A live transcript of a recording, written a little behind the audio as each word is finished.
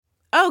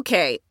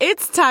Okay,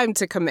 it's time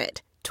to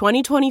commit.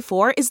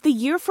 2024 is the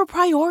year for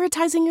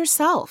prioritizing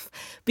yourself.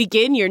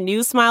 Begin your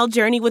new smile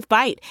journey with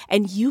Byte,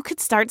 and you could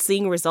start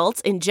seeing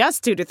results in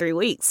just 2 to 3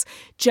 weeks.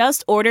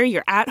 Just order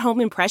your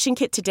at-home impression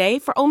kit today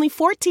for only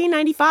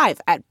 $14.95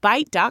 at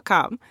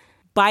Byte.com.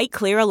 Byte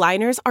Clear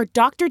aligners are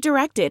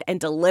doctor-directed and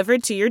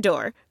delivered to your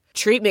door.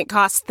 Treatment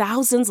costs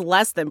thousands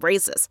less than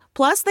braces.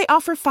 Plus, they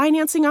offer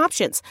financing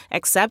options,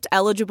 accept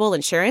eligible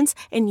insurance,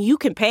 and you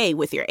can pay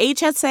with your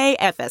HSA,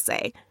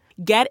 FSA.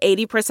 Get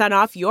 80%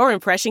 off your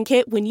impression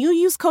kit when you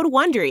use code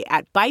WONDERY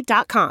at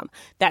Byte.com.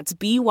 That's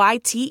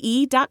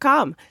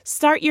BYTE.com.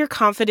 Start your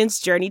confidence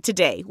journey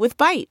today with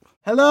Byte.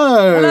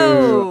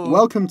 Hello!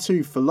 Welcome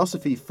to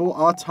Philosophy for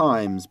Our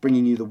Times,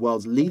 bringing you the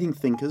world's leading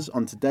thinkers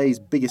on today's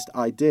biggest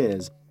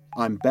ideas.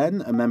 I'm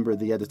Ben, a member of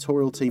the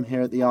editorial team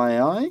here at the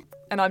IAI.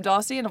 And I'm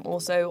Darcy, and I'm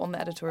also on the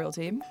editorial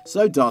team.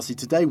 So, Darcy,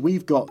 today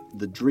we've got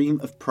The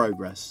Dream of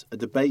Progress, a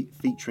debate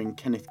featuring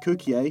Kenneth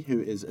Cukier, who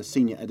is a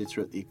senior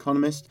editor at The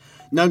Economist,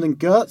 Nolen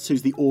Gertz,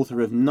 who's the author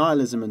of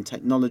Nihilism and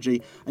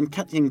Technology, and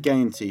Caitjan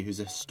Gainty,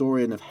 who's a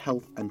historian of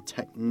health and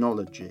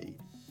technology.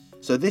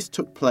 So this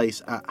took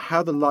place at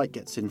How the Light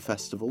Gets In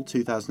Festival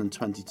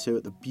 2022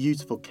 at the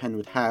beautiful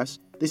Kenwood House.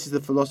 This is the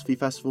philosophy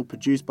festival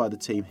produced by the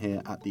team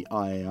here at the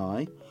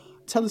IAI.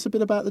 Tell us a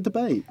bit about the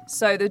debate.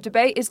 So the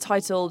debate is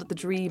titled The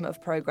Dream of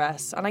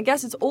Progress, and I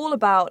guess it's all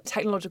about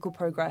technological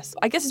progress.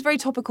 I guess it's very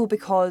topical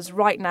because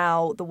right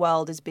now the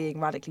world is being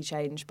radically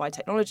changed by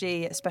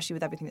technology, especially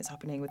with everything that's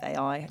happening with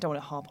AI. I don't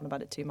want to harp on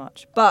about it too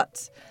much,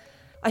 but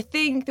I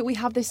think that we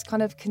have this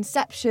kind of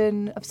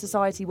conception of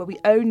society where we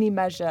only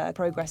measure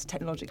progress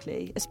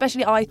technologically,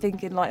 especially I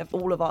think in light of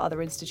all of our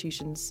other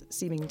institutions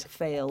seeming to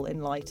fail in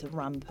light of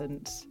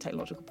rampant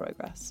technological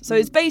progress. So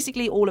it's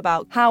basically all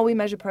about how we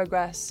measure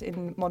progress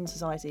in modern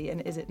society, and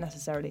is it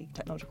necessarily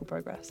technological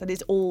progress? And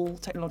is all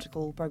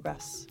technological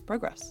progress?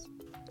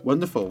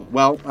 Wonderful.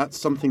 Well, that's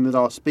something that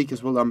our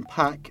speakers will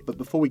unpack. But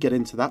before we get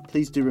into that,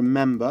 please do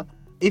remember,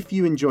 if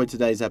you enjoyed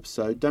today's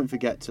episode, don't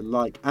forget to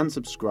like and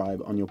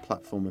subscribe on your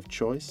platform of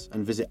choice,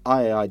 and visit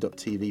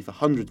iai.tv for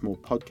hundreds more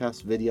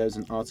podcasts, videos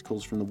and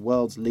articles from the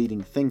world's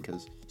leading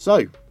thinkers.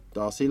 So,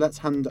 Darcy, let's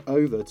hand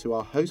over to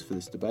our host for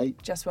this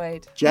debate. Jess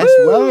Wade. Jess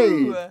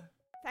Wade!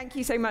 Thank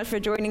you so much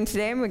for joining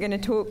today, and we're going to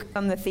talk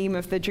on the theme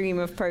of the dream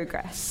of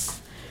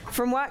progress.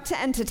 From work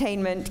to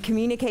entertainment,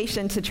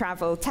 communication to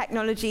travel,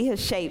 technology has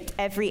shaped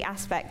every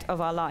aspect of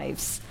our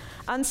lives.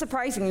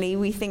 Unsurprisingly,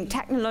 we think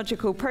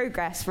technological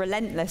progress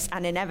relentless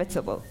and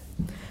inevitable.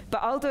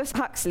 But Aldous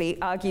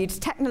Huxley argued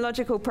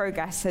technological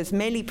progress has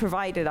merely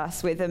provided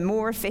us with a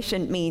more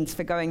efficient means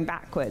for going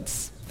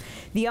backwards.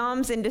 The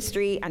arms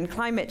industry and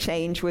climate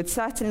change would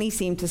certainly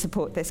seem to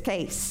support this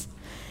case.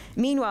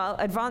 Meanwhile,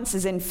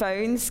 advances in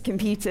phones,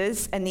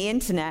 computers, and the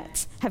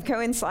internet have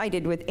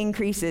coincided with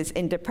increases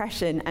in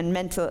depression and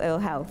mental ill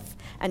health,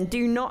 and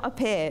do not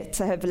appear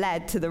to have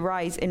led to the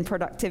rise in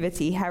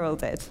productivity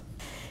heralded.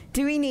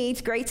 Do we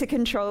need greater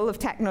control of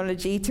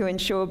technology to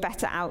ensure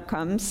better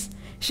outcomes?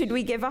 Should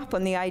we give up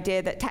on the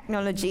idea that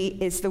technology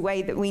is the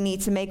way that we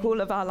need to make all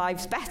of our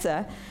lives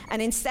better,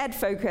 and instead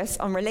focus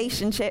on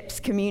relationships,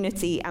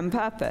 community, and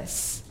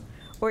purpose?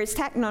 Or is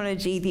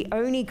technology the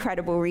only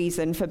credible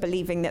reason for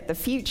believing that the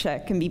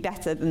future can be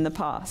better than the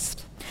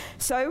past?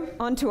 So,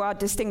 on to our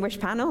distinguished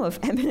panel of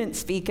eminent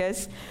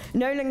speakers.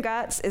 Nolen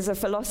Gertz is a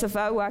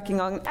philosopher working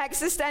on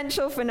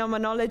existential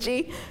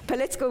phenomenology,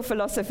 political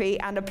philosophy,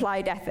 and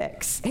applied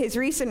ethics. His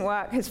recent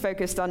work has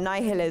focused on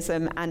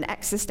nihilism and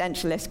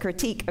existentialist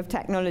critique of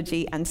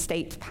technology and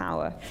state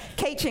power.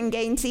 Caitjan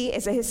Gainty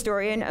is a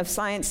historian of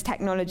science,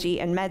 technology,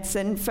 and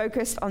medicine,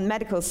 focused on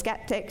medical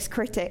skeptics,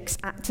 critics,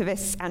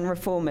 activists, and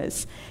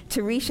reformers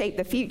to reshape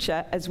the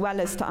future as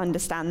well as to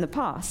understand the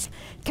past.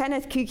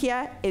 Kenneth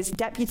Cukier is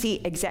deputy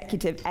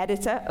executive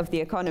editor of The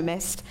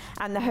Economist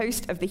and the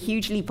host of the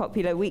hugely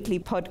popular weekly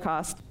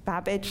podcast,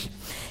 Babbage.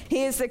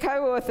 He is the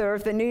co-author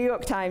of the New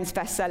York Times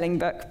best-selling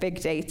book,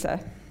 Big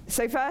Data.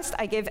 So first,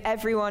 I give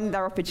everyone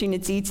their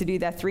opportunity to do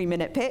their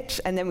 3-minute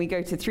pitch, and then we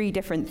go to 3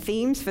 different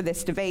themes for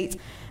this debate.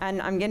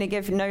 And I'm going to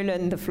give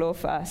Nolen the floor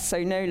first.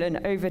 So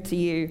Nolen, over to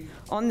you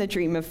on the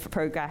dream of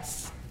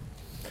progress.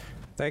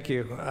 Thank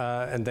you,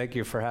 and thank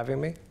you for having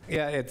me.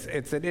 Yeah,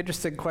 it's an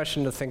interesting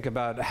question to think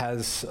about.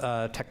 Has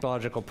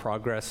technological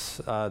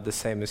progress the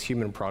same as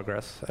human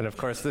progress? And of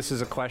course, this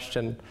is a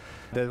question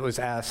that was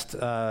asked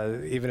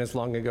even as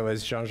long ago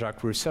as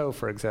Jean-Jacques Rousseau,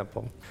 for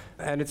example.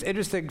 And it's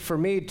interesting for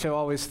me to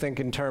always think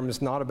in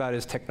terms not about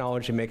is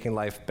technology making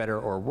life better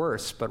or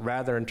worse, but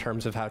rather in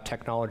terms of how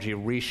technology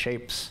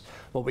reshapes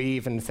what we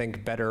even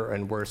think better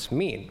and worse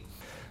mean.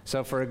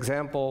 So for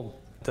example,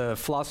 the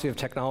philosophy of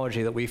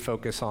technology that we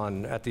focus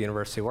on at the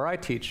university where I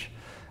teach,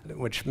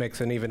 which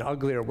makes an even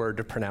uglier word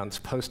to pronounce,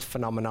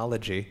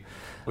 post-phenomenology.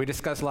 We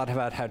discuss a lot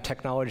about how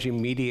technology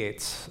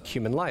mediates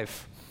human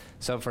life.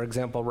 So for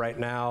example, right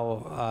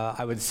now,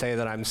 I would say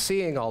that I'm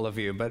seeing all of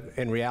you, but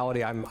in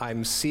reality,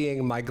 I'm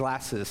seeing my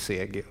glasses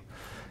seeing you.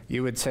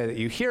 you would say that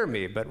you hear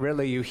me, but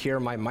really you hear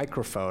my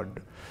microphone.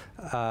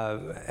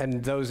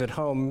 And those at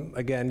home,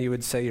 again, you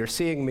would say you're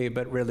seeing me,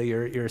 but really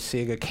you're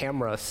seeing a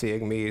camera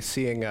seeing me,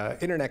 seeing an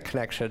internet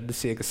connection,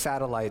 seeing a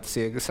satellite,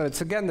 so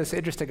it's again this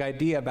interesting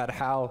idea about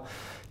how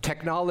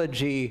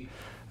technology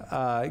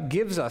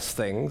gives us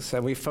things,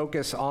 and we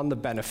focus on the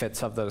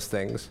benefits of those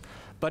things,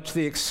 but to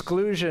the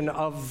exclusion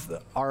of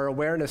our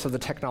awareness of the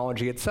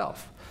technology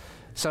itself.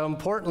 So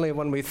importantly,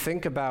 when we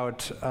think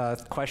about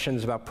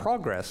questions about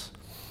progress,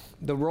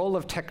 the role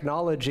of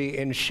technology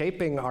in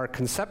shaping our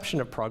conception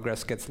of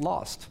progress gets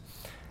lost.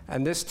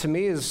 And this, to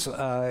me, is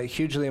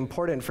hugely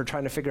important for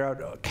trying to figure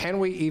out, can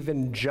we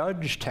even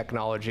judge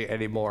technology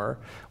anymore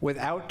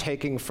without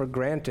taking for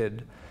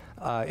granted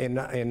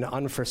in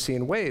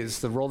unforeseen ways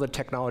the role that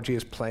technology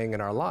is playing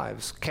in our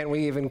lives? Can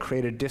we even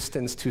create a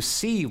distance to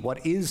see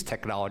what is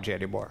technology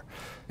anymore?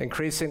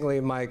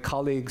 Increasingly, my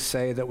colleagues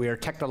say that we are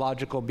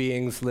technological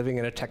beings living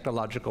in a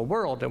technological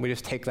world, and we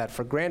just take that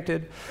for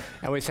granted.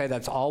 And we say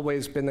that's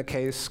always been the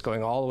case,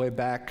 going all the way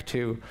back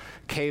to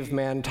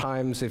caveman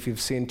times. If you've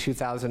seen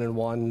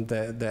 2001,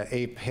 the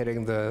ape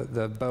hitting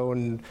the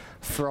bone,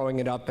 throwing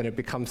it up, and it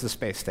becomes the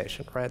space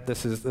station, right?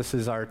 This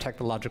is our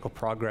technological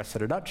progress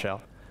in a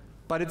nutshell.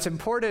 But it's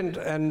important,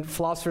 and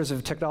philosophers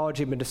of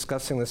technology have been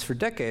discussing this for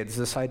decades,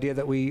 this idea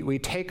that we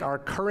take our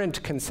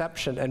current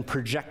conception and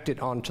project it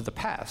onto the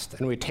past,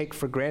 and we take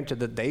for granted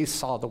that they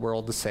saw the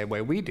world the same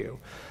way we do.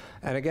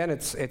 And again,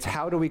 it's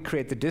how do we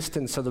create the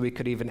distance so that we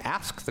could even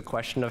ask the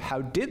question of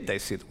how did they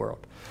see the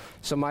world?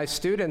 So my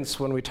students,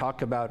 when we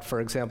talk about, for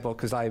example,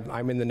 because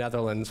I'm in the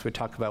Netherlands, we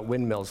talk about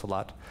windmills a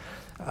lot.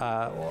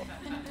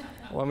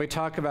 When we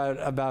talk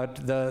about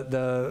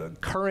the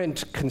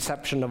current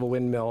conception of a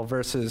windmill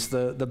versus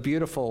the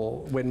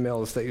beautiful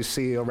windmills that you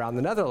see around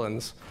the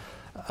Netherlands,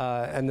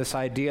 and this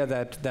idea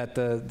that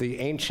the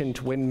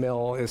ancient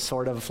windmill is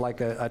sort of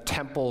like a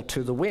temple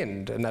to the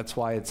wind, and that's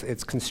why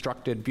it's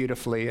constructed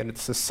beautifully, and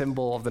it's the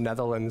symbol of the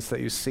Netherlands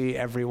that you see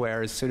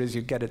everywhere as soon as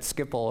you get at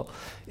Schiphol,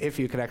 if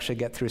you can actually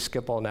get through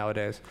Schiphol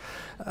nowadays.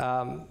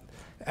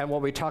 And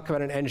when we talk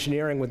about in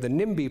engineering with the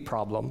NIMBY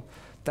problem,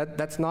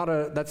 that's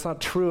not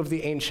true of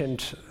the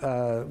ancient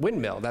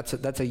windmill. That's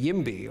a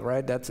YIMBY,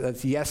 right?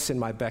 That's yes in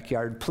my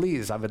backyard,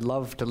 please. I would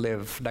love to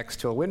live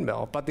next to a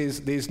windmill. But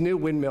these new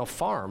windmill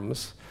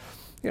farms,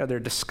 they're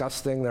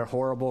disgusting, they're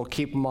horrible.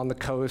 Keep them on the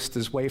coast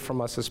as away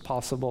from us as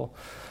possible.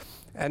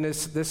 And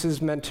this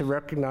is meant to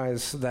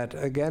recognize that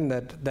again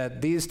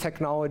that these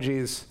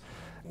technologies,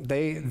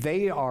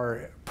 they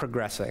are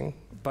progressing,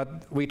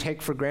 but we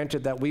take for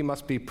granted that we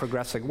must be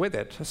progressing with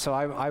it. So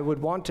I would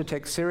want to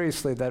take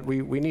seriously that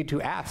we need to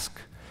ask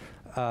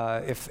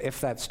if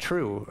that's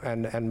true,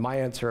 and my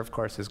answer, of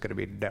course, is going to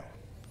be no.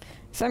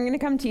 So I'm going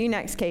to come to you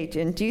next,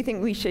 Caitjan. Do you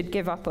think we should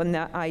give up on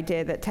the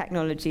idea that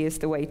technology is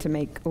the way to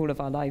make all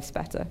of our lives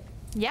better?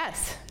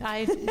 Yes,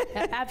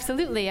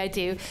 absolutely I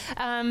do.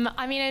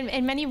 I mean,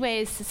 in many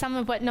ways, some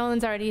of what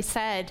Nolen's already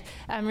said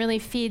really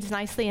feeds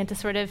nicely into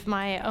sort of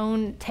my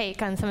own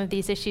take on some of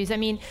these issues. I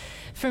mean,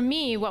 for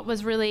me, what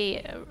was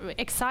really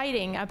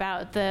exciting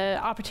about the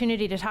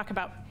opportunity to talk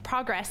about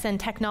progress and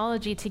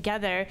technology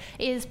together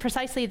is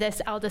precisely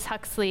this Aldous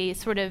Huxley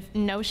sort of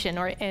notion,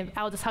 or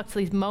Aldous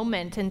Huxley's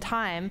moment in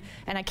time.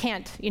 And I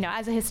can't,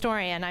 as a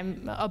historian,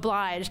 I'm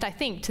obliged, I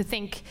think, to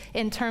think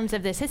in terms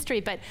of this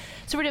history, but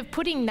sort of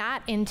putting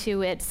that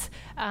into its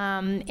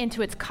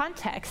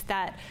context,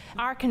 that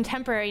our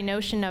contemporary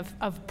notion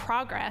of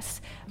progress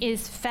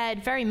is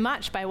fed very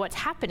much by what's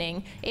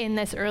happening in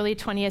this early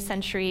 20th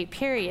century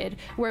period,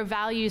 where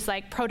values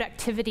like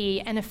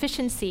productivity and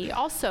efficiency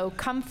also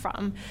come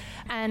from.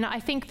 And I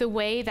think the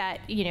way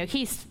that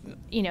he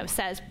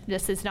says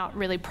this is not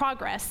really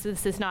progress.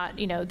 This is not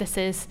this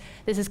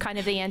is kind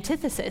of the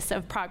antithesis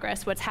of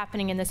progress. What's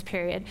happening in this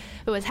period,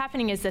 but what's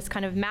happening is this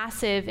kind of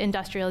massive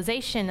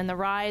industrialization and the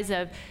rise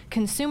of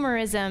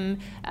consumerism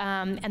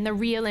and the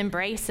real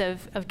embrace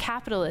of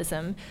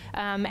capitalism.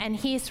 And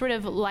he's sort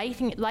of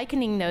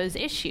likening those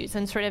issues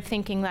and sort of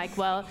thinking like,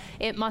 well,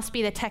 it must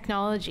be the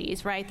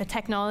technologies, right? The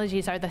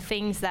technologies are the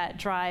things that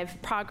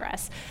drive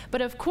progress.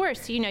 But of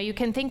course, you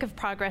can think of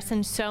progress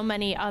in so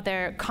many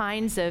other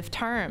kinds of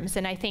terms.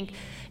 And I think,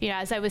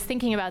 as I was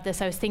thinking about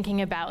this, I was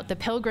thinking about the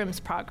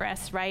Pilgrim's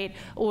Progress, right?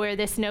 Or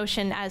this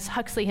notion, as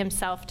Huxley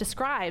himself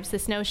describes,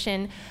 this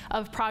notion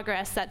of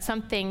progress, that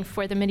something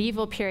for the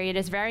medieval period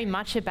is very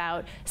much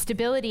about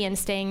stability and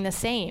staying the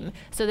same.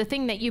 So the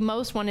thing that you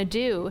most want to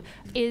do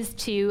is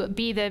to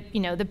be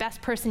the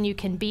best person you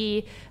can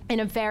be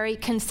in a very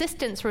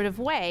consistent sort of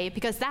way,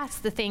 because that's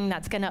the thing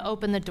that's going to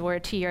open the door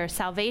to your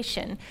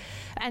salvation.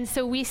 And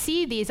so we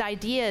see these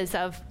ideas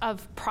of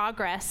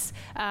progress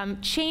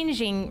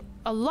changing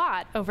a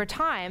lot over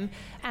time.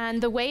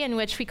 And the way in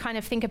which we kind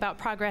of think about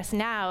progress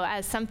now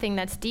as something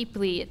that's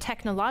deeply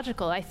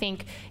technological, I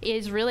think,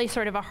 is really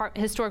sort of a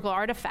historical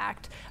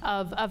artifact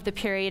of the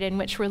period in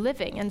which we're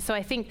living. And so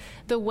I think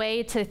the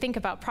way to think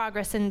about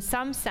progress in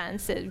some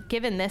sense,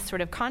 given this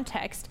sort of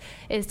context,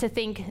 is to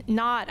think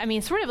not, I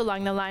mean, sort of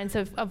along the lines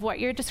of what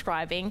you're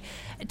describing,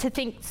 to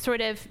think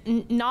sort of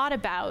not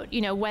about,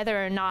 you know,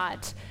 whether or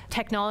not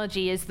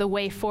technology is the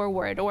way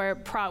forward, or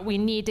we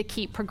need to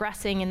keep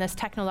progressing in this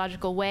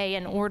technological way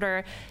in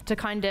order to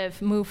kind of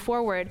move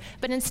forward,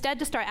 but instead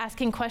to start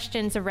asking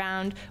questions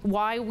around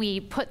why we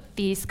put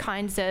these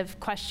kinds of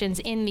questions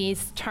in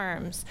these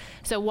terms.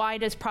 So why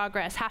does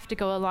progress have to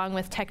go along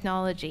with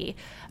technology?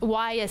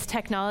 Why is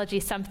technology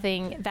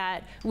something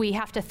that we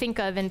have to think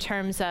of in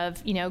terms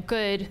of, you know,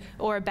 good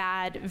or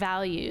bad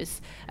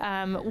values?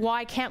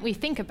 Why can't we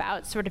think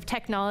about sort of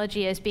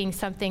technology as being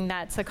something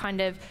that's a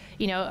kind of,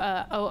 you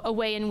know, a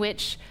way in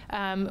which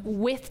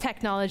with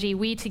technology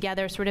we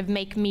together sort of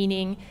make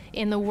meaning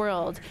in the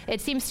world? It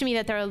seems to me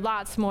that there are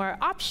lots more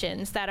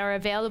options that are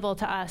available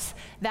to us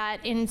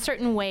that in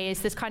certain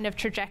ways this kind of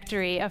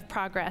trajectory of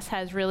progress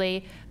has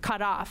really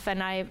cut off.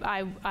 And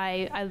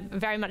I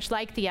very much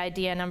like the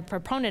idea, and I'm a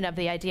proponent of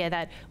the idea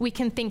that we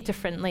can think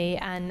differently,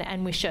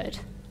 and we should.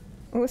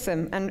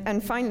 Awesome.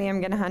 And finally,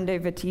 I'm going to hand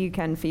over to you,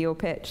 Ken, for your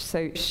pitch.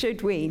 So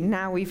should we,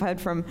 now we've heard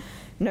from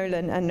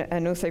Nolen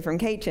and also from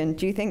Caitjan,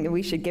 do you think that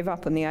we should give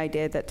up on the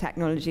idea that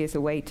technology is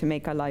a way to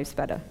make our lives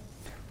better?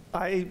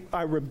 I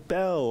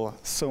rebel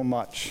so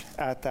much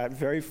at that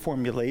very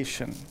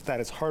formulation that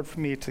it's hard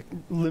for me to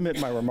limit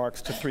my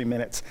remarks to 3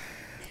 minutes.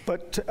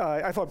 But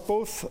I thought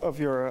both of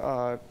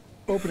your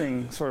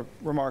opening sort of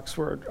remarks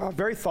were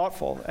very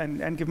thoughtful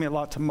and give me a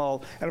lot to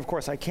mull. And of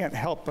course, I can't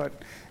help but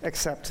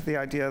accept the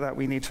idea that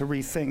we need to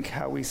rethink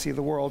how we see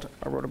the world.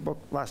 I wrote a book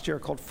last year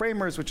called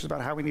Framers, which is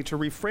about how we need to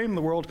reframe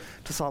the world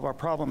to solve our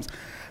problems.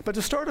 But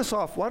to start us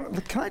off,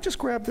 can I just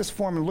grab this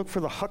form and look for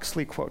the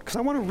Huxley quote? Because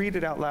I want to read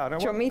it out loud. Do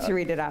you want me to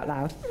read it out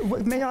loud?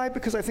 May I?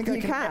 Because I think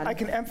I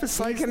can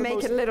emphasize. You can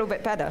make it a little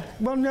bit better.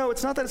 Well, no,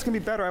 it's not that it's going to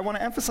be better. I want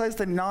to emphasize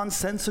the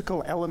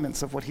nonsensical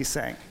elements of what he's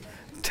saying.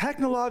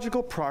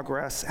 Technological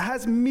progress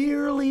has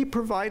merely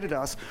provided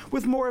us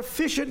with more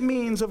efficient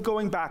means of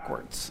going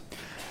backwards.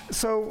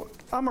 So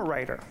I'm a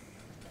writer.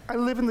 I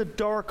live in the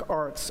dark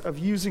arts of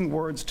using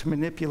words to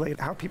manipulate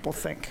how people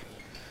think.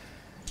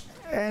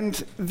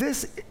 And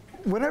this,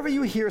 whenever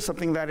you hear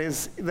something that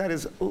is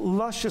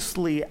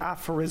lusciously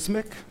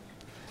aphorismic,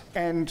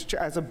 and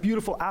as a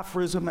beautiful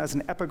aphorism, as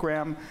an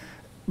epigram,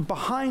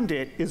 behind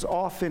it is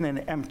often an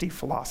empty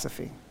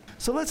philosophy.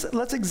 So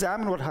let's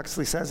examine what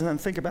Huxley says and then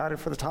think about it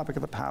for the topic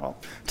of the panel.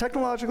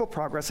 Technological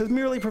progress has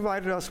merely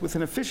provided us with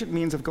an efficient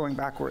means of going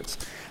backwards.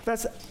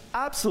 That's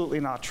absolutely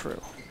not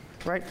true,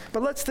 right?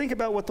 But let's think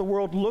about what the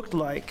world looked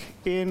like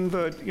in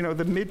the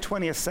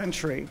mid-20th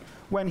century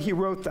when he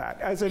wrote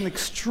that, as an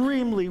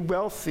extremely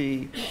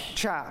wealthy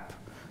chap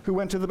who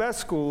went to the best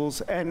schools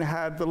and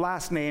had the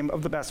last name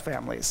of the best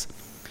families.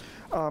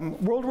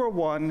 World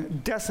War I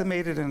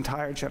decimated an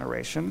entire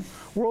generation.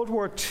 World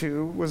War II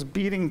was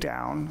beating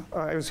down.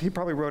 He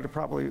probably wrote it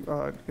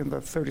in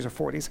the 30s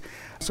or 40s,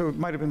 so it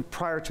might have been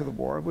prior to the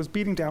war. It was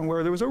beating down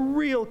where there was a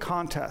real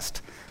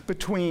contest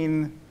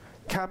between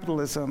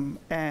capitalism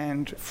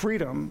and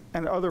freedom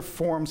and other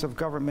forms of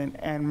government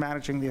and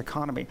managing the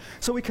economy.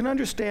 So we can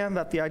understand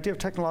that the idea of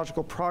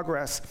technological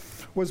progress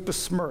was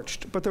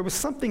besmirched, but there was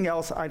something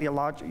else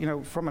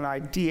from an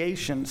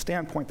ideation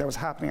standpoint that was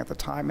happening at the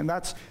time, and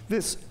that's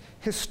this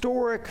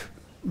historic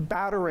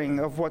battering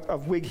of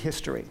Whig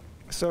history.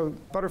 So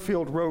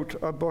Butterfield wrote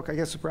a book, I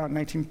guess around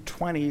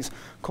 1930s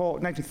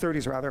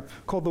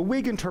called The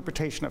Whig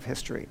Interpretation of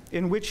History,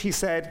 in which he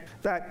said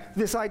that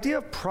this idea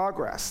of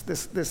progress,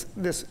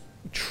 this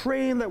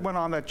train that went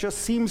on that just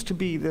seems to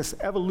be this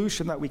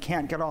evolution that we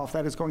can't get off,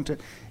 that is going to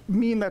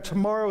mean that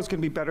tomorrow is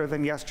going to be better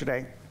than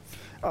yesterday,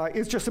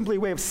 is just simply a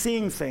way of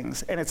seeing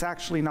things, and it's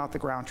actually not the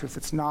ground truth.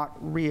 It's not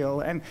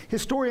real. And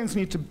historians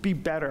need to be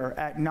better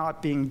at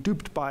not being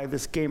duped by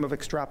this game of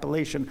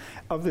extrapolation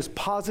of this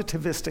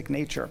positivistic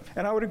nature.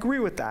 And I would agree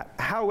with that.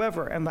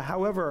 However, and the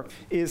however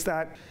is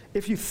that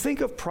if you think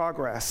of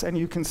progress, and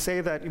you can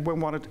say that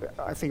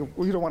I think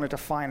we don't want to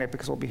define it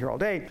because we'll be here all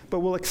day,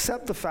 but we'll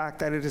accept the fact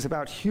that it is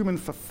about human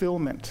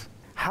fulfillment,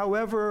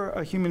 however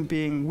a human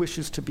being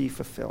wishes to be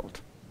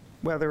fulfilled,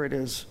 whether it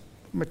is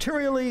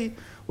materially,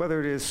 whether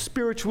it is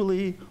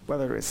spiritually,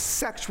 whether it is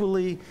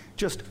sexually,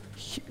 just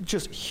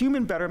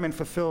human betterment,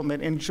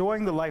 fulfillment,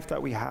 enjoying the life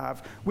that we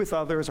have with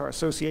others, our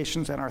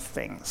associations, and our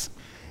things.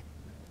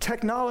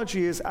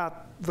 Technology is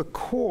at the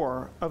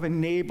core of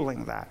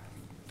enabling that.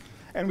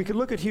 And we could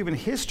look at human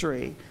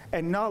history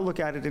and not look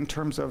at it in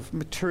terms of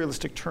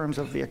materialistic terms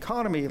of the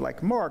economy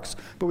like Marx,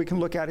 but we can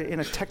look at it in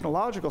a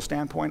technological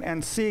standpoint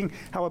and seeing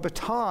how a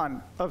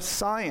baton of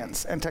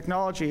science and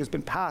technology has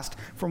been passed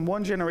from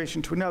one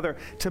generation to another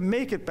to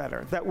make it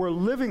better, that we're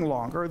living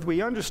longer,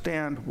 we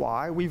understand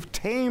why, we've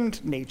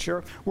tamed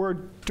nature, we're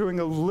doing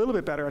a little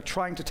bit better at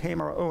trying to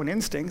tame our own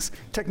instincts.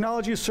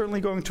 Technology is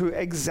certainly going to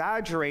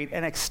exaggerate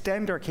and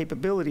extend our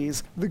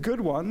capabilities, the good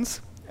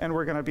ones, and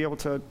we're going to be able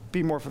to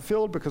be more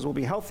fulfilled because we'll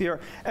be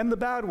healthier, and the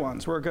bad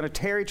ones, we're going to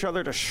tear each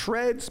other to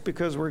shreds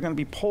because we're going to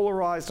be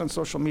polarized on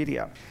social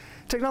media.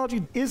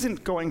 Technology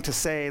isn't going to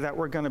say that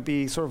we're going to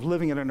be sort of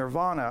living in a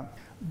nirvana,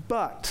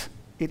 but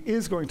it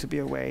is going to be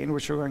a way in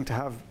which we're going to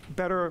have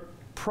better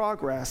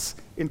progress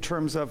in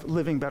terms of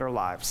living better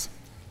lives.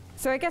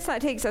 So I guess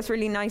that takes us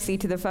really nicely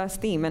to the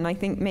first theme, and I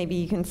think maybe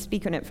you can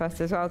speak on it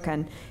first as well,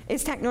 Ken.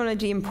 Is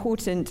technology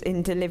important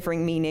in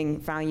delivering meaning,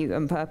 value,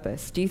 and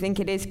purpose? Do you think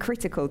it is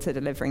critical to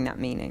delivering that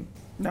meaning?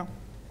 No.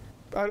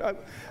 I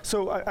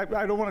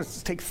don't want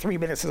to take 3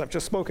 minutes as I've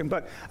just spoken,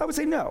 but I would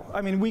say no.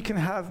 I mean, we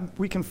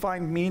can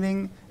find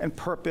meaning and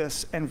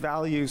purpose and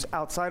values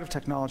outside of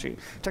technology.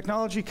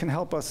 Technology can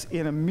help us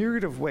in a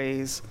myriad of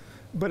ways,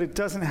 but it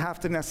doesn't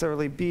have to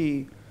necessarily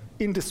be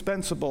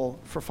indispensable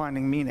for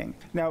finding meaning.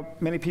 Now,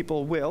 many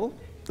people will.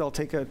 They'll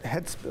take the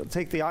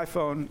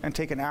iPhone and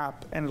take an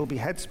app, and it'll be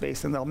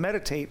Headspace, and they'll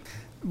meditate.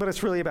 But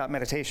it's really about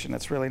meditation.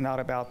 It's really not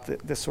about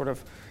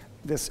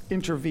this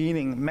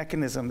intervening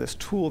mechanism, this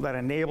tool that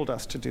enabled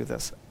us to do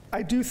this.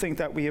 I do think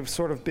that we have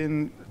sort of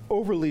been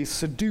overly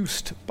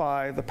seduced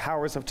by the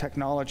powers of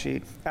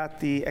technology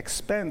at the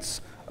expense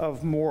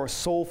of more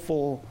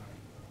soulful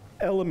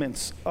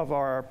elements of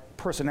our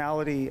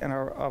personality and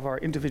of our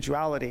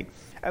individuality.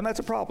 And that's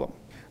a problem.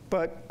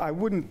 But I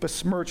wouldn't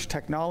besmirch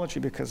technology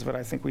because of it.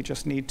 I think we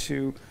just need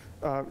to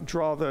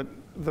draw the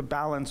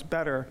balance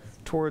better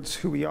towards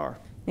who we are.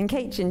 And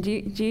Caitjan,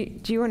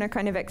 do you want to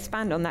kind of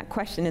expand on that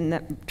question and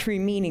that true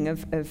meaning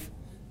of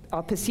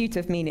our pursuit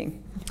of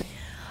meaning?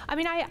 I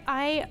mean,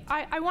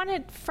 I want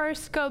to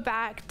first go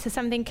back to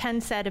something Ken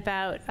said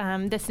about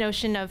this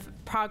notion of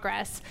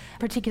progress,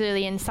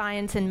 particularly in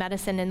science and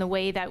medicine, in the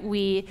way that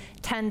we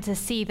tend to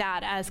see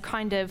that as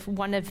kind of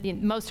one of the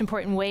most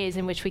important ways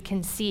in which we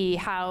can see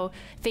how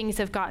things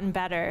have gotten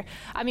better.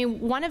 I mean,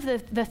 one of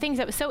the things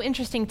that was so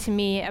interesting to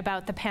me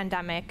about the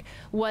pandemic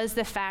was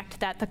the fact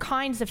that the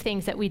kinds of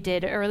things that we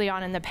did early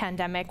on in the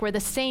pandemic were the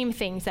same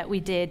things that we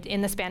did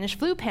in the Spanish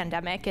flu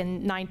pandemic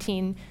in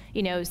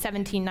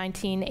 1917,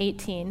 19,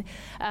 18.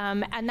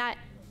 And that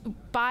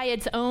by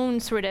its own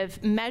sort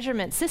of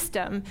measurement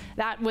system,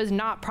 that was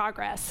not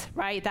progress,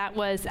 right? That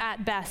was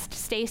at best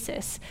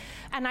stasis.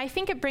 And I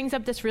think it brings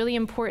up this really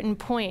important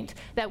point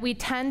that we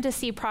tend to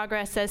see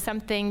progress as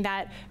something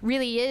that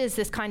really is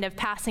this kind of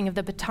passing of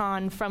the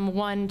baton from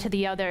one to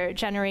the other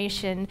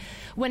generation,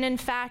 when in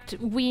fact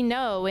we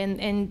know,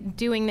 in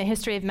doing the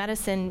history of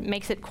medicine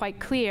makes it quite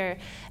clear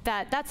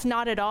that that's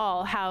not at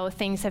all how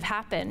things have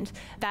happened.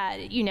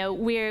 That,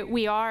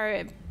 we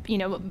are,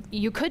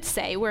 you could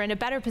say we're in a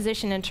better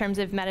position in terms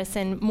of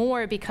medicine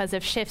more because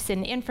of shifts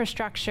in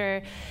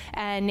infrastructure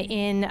and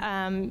in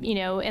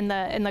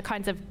the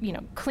kinds of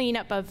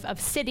cleanup of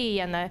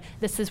city, and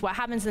this is what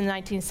happens in the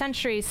 19th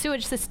century.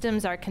 Sewage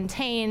systems are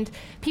contained.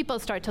 People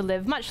start to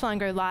live much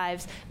longer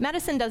lives.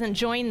 Medicine doesn't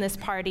join this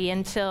party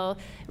until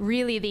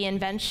really the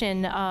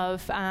invention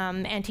of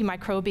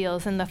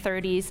antimicrobials in the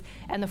 30s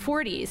and the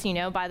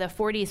 40s. By the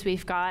 40s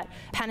we've got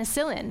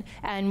penicillin,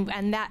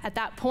 and that at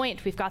that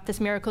point we've got this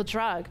miracle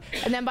drug.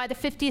 And then by the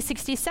 50s,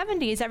 60s,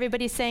 70s,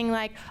 everybody's saying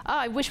like, oh,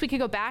 I wish we could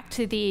go back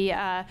to the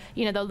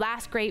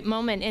last great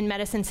moment in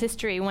medicine's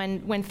history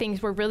when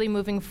things were really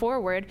moving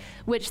forward,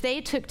 which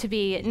they took to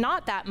be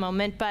not that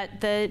moment,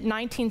 but the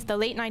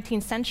late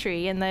 19th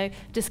century and the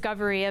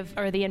discovery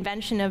or the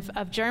invention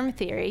of germ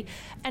theory.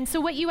 And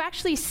so what you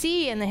actually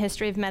see in the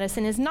history of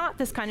medicine is not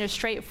this kind of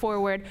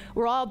straightforward,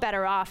 we're all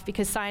better off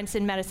because science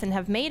and medicine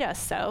have made us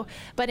so,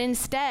 but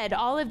instead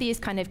all of these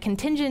kind of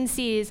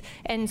contingencies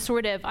and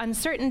sort of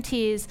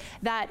uncertainties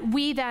that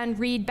we then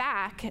read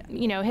back,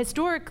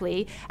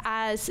 historically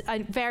as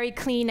a very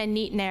clean and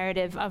neat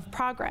narrative of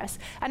progress.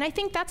 And I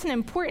think that's an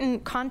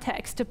important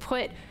context to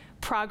put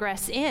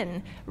progress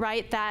in,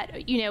 right?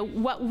 That,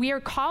 what we're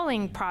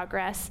calling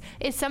progress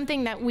is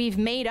something that we've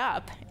made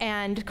up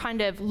and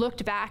kind of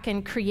looked back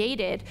and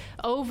created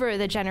over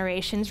the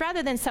generations,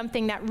 rather than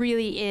something that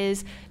really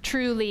is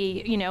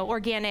truly,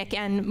 organic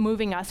and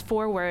moving us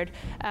forward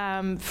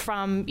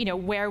from,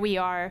 where we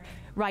are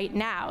right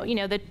now.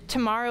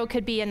 Tomorrow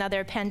could be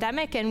another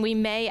pandemic, and we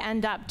may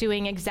end up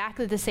doing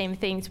exactly the same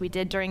things we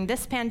did during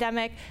this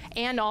pandemic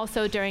and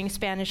also during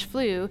Spanish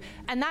flu.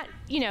 And that,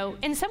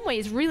 in some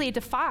ways really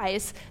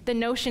defies the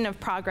notion of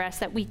progress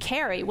that we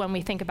carry when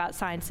we think about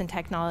science and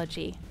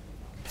technology.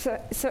 So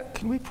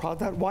can we prod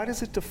that? Why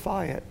does it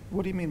defy it?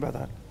 What do you mean by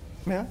that?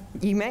 Yeah.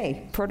 You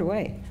may. Prod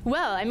away.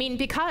 Well, I mean,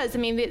 because, I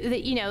mean,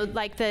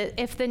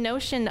 if the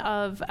notion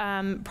of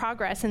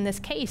progress in this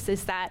case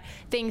is that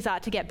things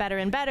ought to get better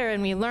and better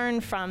and we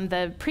learn from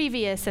the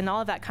previous and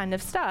all of that kind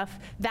of stuff,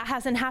 that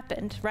hasn't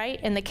happened,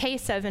 right? In the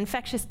case of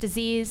infectious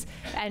disease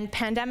and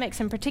pandemics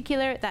in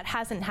particular, that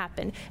hasn't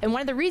happened. And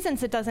one of the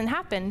reasons it doesn't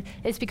happen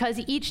is because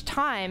each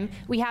time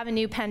we have a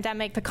new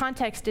pandemic, the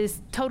context is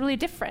totally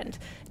different.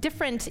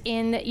 Different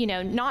in,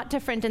 not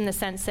different in the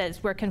sense that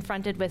we're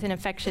confronted with an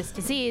infectious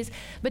disease,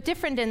 but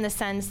different in the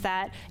sense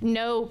that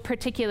no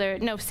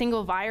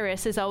single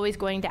virus is always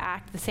going to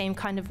act the same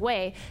kind of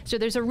way. So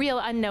there's a real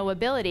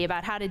unknowability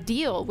about how to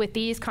deal with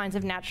these kinds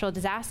of natural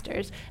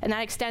disasters. And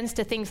that extends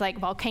to things like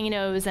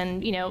volcanoes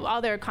and,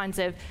 other kinds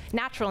of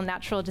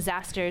natural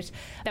disasters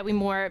that we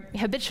more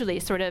habitually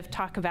sort of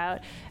talk about.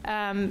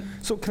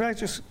 So can I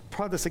just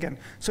prod this again?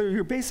 So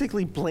you're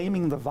basically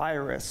blaming the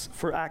virus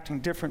for acting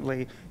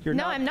differently.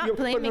 I'm not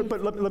blaming.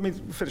 But let me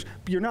finish.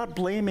 You're not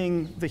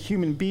blaming the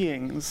human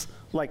beings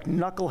like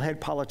knucklehead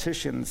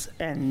politicians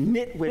and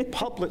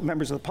nitwit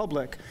members of the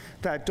public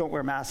that don't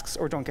wear masks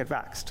or don't get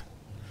vaxxed.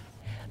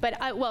 But,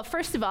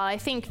 first of all, I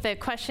think the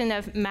question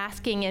of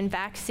masking and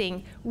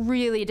vaxxing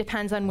really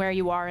depends on where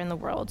you are in the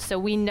world. So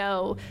we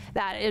know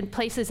that in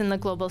places in the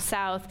global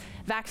south,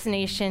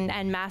 vaccination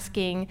and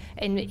masking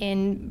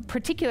in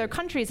particular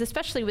countries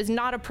especially was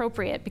not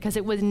appropriate because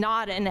it was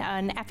not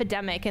an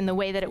epidemic in the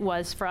way that it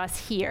was for us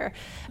here.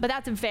 But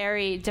that's a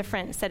very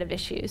different set of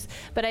issues.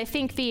 But I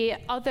think the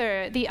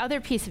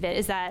other piece of it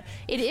is that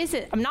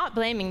I'm not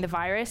blaming the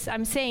virus.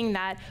 I'm saying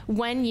that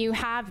when you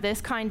have this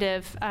kind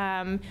of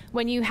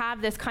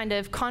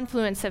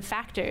confluence of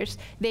factors,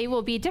 they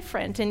will be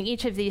different in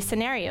each of these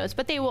scenarios,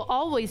 but they will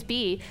always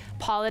be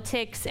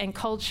politics and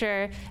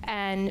culture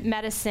and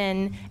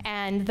medicine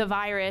and the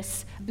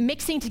virus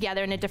mixing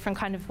together in a different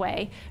kind of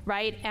way,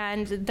 right?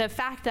 And the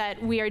fact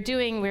that we're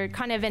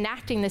kind of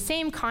enacting the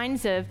same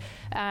kinds of,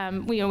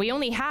 we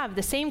only have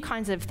the same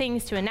kinds of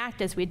things to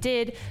enact as we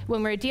did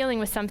when we were dealing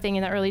with something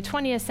in the early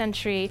 20th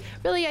century,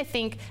 really, I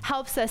think,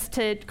 helps us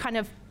to kind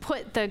of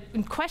put the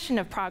question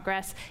of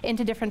progress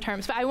into different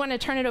terms. But I want to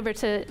turn it over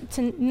to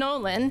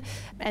Nolen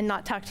and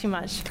not talk too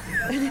much.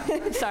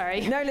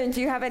 Sorry. Nolen, do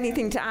you have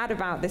anything to add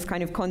about this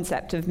kind of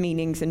concept of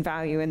meanings and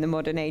value in the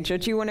modern age, or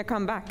do you want to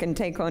come back and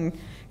take on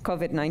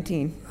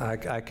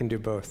COVID-19? I can do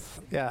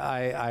both. Yeah,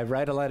 I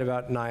write a lot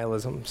about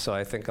nihilism, so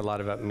I think a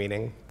lot about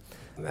meaning.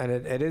 And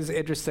it is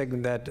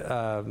interesting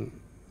that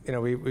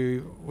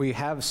we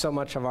have so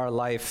much of our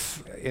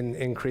life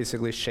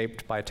increasingly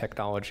shaped by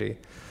technology.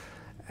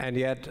 And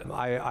yet,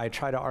 I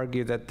try to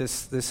argue that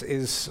this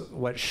is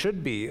what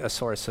should be a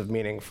source of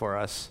meaning for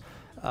us,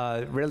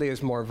 really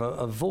is more of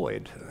a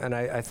void. And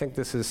I think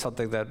this is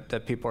something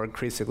that people are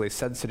increasingly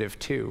sensitive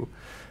to,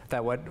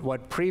 that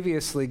what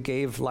previously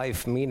gave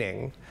life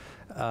meaning,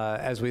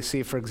 as we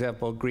see, for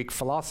example, Greek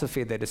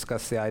philosophy, they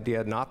discuss the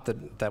idea not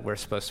that we're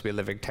supposed to be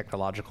living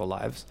technological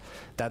lives.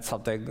 That's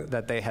something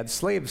that they had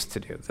slaves to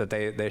do, that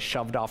they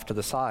shoved off to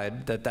the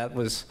side, that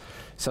was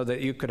so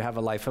that you could have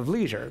a life of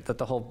leisure, that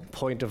the whole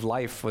point of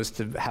life was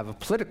to have a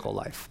political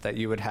life, that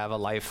you would have a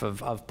life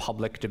of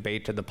public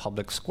debate in the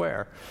public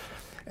square.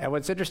 And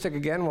what's interesting,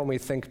 again, when we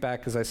think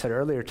back, as I said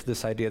earlier, to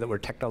this idea that we're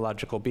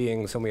technological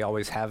beings and we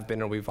always have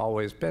been or we've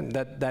always been,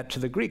 that to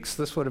the Greeks,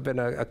 this would have been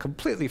a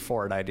completely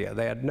foreign idea.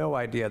 They had no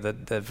idea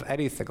of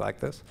anything like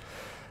this.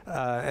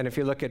 And if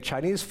you look at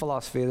Chinese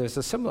philosophy, there's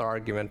a similar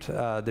argument.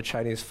 The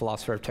Chinese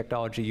philosopher of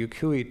technology, Yu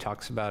Kui,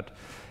 talks about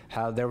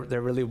how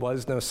there really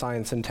was no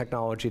science and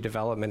technology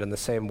development in the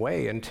same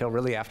way until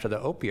really after the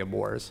Opium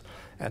Wars.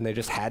 And they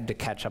just had to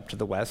catch up to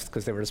the West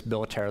because they were just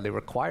militarily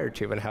required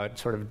to, and how it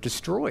sort of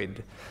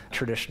destroyed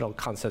traditional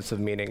concepts of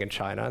meaning in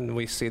China. And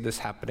we see this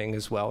happening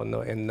as well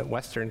in the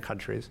Western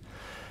countries.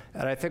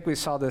 And I think we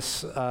saw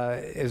this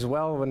as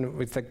well when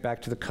we think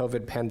back to the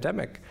COVID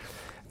pandemic.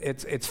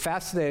 It's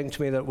fascinating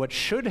to me that what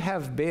should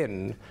have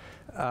been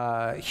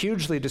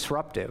hugely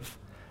disruptive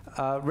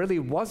really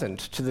wasn't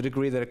to the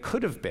degree that it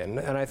could have been,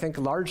 and I think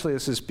largely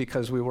this is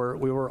because we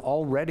were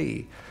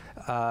already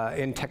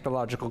in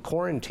technological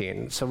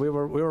quarantine, so we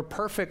were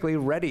perfectly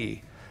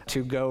ready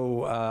to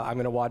go. I'm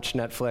going to watch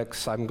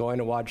Netflix. I'm going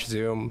to watch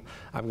Zoom.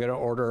 I'm going to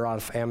order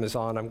off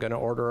Amazon. I'm going to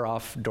order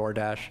off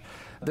DoorDash.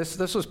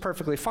 This was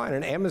perfectly fine,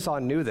 and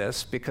Amazon knew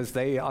this because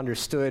they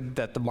understood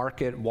that the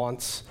market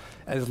wants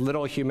as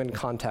little human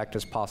contact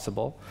as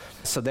possible.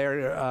 So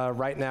they're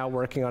right now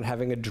working on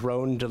having a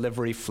drone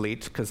delivery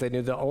fleet because they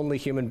knew the only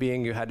human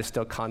being you had to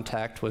still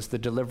contact was the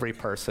delivery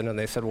person, and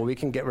they said, well, we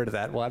can get rid of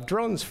that. We'll have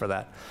drones for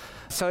that.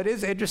 So it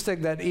is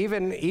interesting that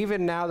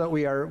even now that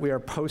we are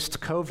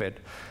post-COVID,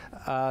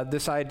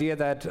 this idea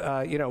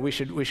that we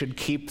should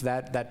keep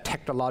that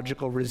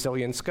technological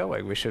resilience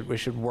going. We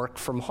should work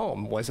from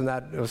home. Wasn't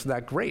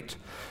that great?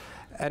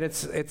 And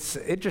it's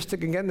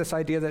interesting again, this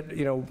idea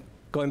that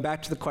going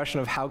back to the question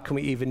of how can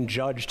we even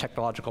judge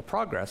technological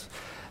progress,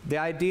 the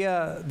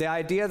idea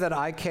that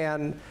I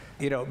can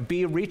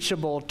be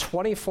reachable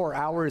 24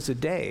 hours a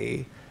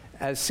day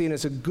as seen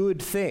as a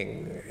good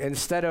thing,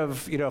 instead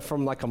of,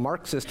 from like a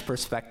Marxist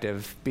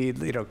perspective, be,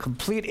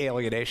 complete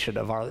alienation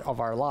of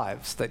our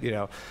lives.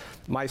 That,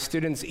 my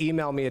students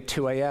email me at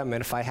 2 a.m.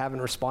 and if I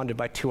haven't responded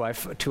by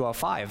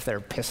 2:05, they're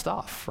pissed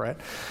off, right?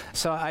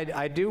 So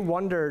I do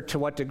wonder to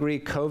what degree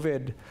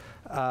COVID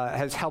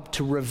has helped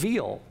to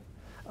reveal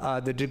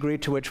the degree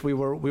to which we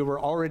were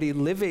already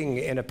living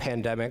in a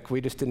pandemic.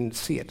 We just didn't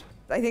see it.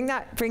 I think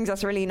that brings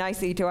us really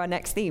nicely to our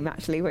next theme,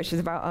 actually, which is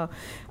about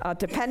our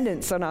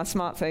dependence on our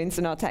smartphones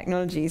and our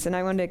technologies. And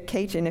I wonder,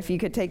 Caitjan, if you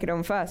could take it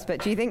on first.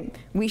 But do you think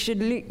we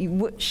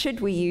should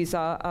we use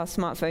our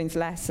smartphones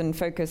less and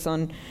focus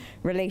on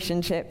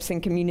relationships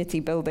and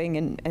community building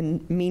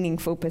and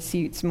meaningful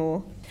pursuits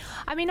more?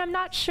 I mean, I'm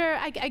not sure.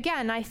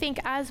 Again, I think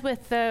as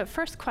with the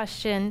first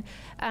question,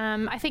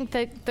 I think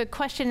the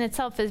question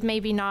itself is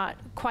maybe not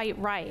quite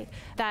right.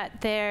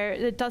 That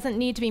it doesn't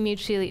need to be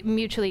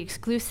mutually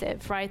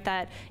exclusive, right?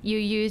 That you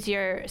use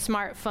your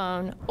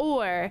smartphone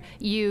or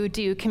you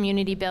do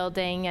community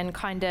building and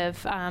kind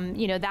of,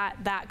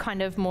 that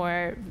kind of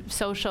more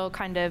social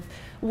kind of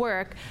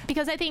work.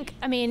 Because I think,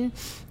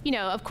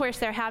 of course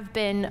there have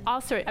been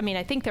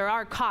I think there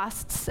are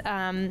costs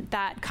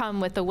that come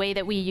with the way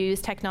that we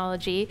use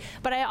technology,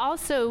 but I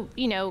also,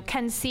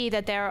 can see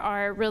that there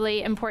are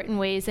really important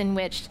ways in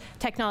which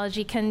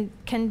technology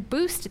can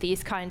boost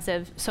these kinds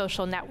of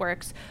social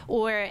networks,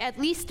 or at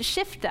least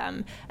shift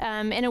them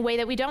in a way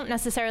that we don't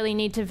necessarily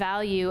need to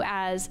value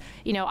as,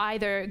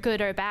 either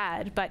good or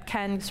bad, but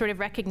can sort of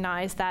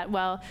recognize that,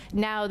 well,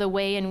 now the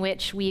way in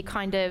which we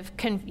kind of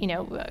can,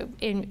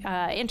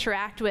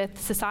 interact with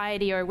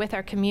society or with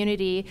our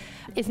community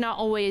is not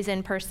always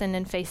in person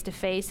and face to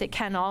face. It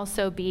can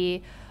also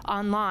be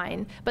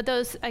online. But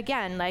those,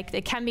 again, like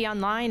it can be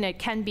online, it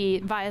can be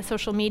via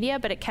social media,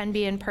 but it can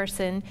be in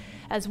person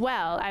as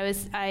well.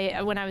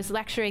 When I was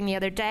lecturing the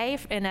other day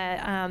in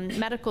a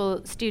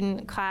medical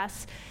student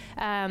class,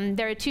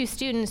 there are two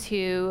students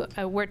who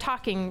were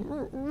talking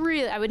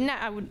really, I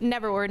would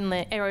never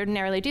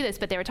ordinarily do this,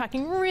 but they were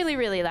talking really,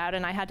 really loud,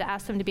 and I had to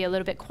ask them to be a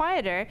little bit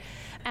quieter.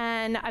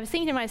 And I was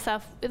thinking to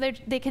myself,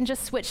 they can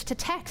just switch to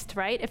text,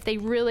 right? If they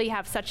really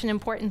have such an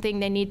important thing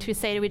they need to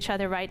say to each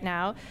other right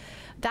now,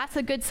 that's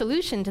a good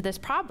solution to this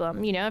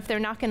problem, if they're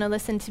not going to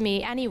listen to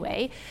me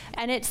anyway.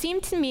 And it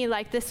seemed to me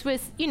like this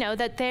was,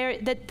 that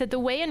the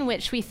way in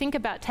which we think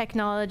about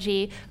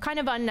technology kind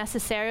of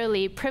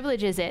unnecessarily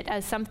privileges it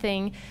as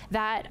something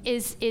that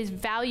is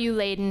value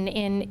laden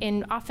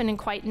in often in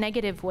quite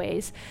negative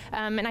ways.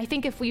 And I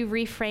think if we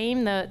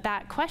reframe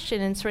that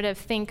question and sort of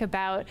think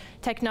about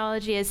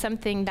technology as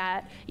something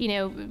that,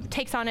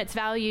 takes on its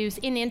values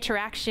in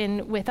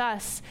interaction with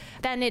us,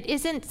 then it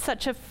isn't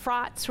such a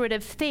fraught sort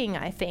of thing,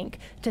 I think,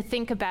 to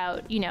think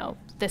about,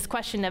 this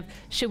question of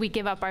should we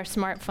give up our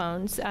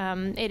smartphones?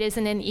 It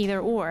isn't an either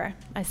or,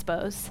 I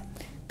suppose.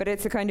 But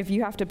it's a kind of,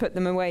 you have to put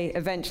them away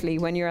eventually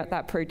when you're at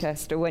that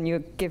protest or when you're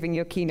giving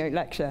your keynote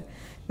lecture,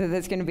 that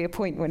there's going to be a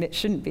point when it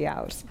shouldn't be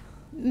out.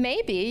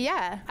 Maybe,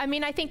 yeah.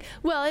 I think,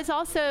 well, it's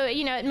also,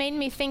 it made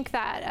me think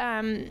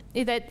that,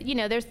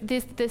 there's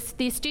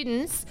these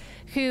students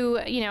who,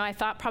 I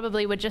thought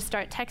probably would just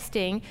start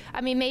texting.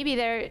 Maybe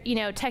they're,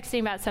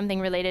 texting about something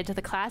related to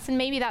the class, and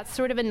maybe that's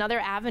sort of another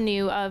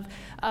avenue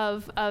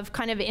of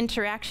kind of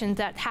interactions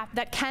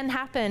that can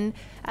happen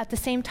at the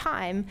same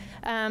time.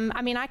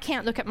 I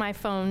can't look at my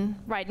phone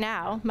right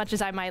now, much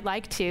as I might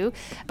like to,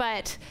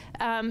 but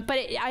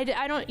I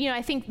don't,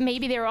 I think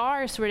maybe there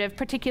are sort of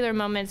particular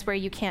moments where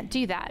you can't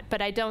do that,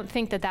 but I don't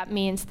think that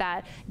means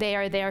that they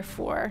are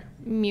therefore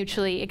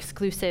mutually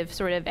exclusive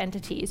sort of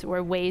entities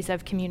or ways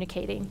of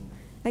communicating.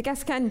 I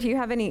guess, Ken, do you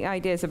have any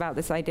ideas about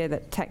this idea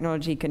that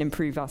technology can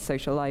improve our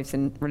social lives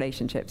and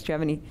relationships? Do you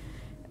have any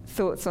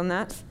thoughts on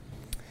that?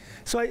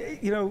 So,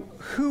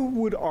 who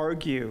would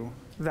argue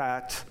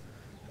that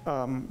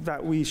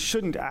that we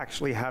shouldn't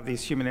actually have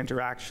these human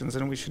interactions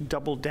and we should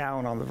double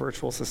down on the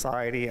virtual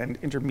society and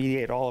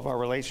intermediate all of our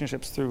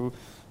relationships through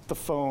the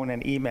phone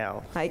and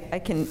email? I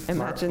can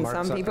imagine Mark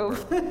some people.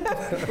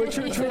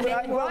 True.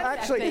 Well,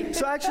 actually,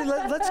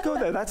 let's go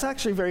there. That's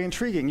actually very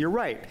intriguing. You're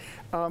right.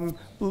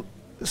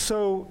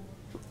 So,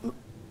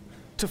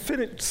 to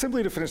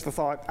finish the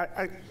thought,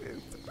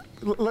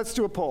 let's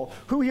do a poll.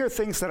 Who here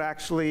thinks that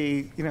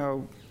actually,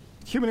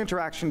 human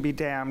interaction be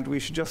damned, we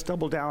should just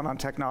double down on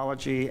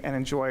technology and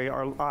enjoy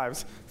our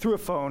lives through a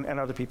phone and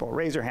other people?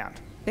 Raise your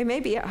hand. They may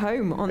be at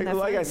home on their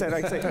Like phone.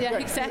 I said. Yeah,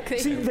 exactly.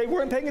 See, they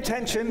weren't paying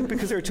attention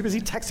because they were too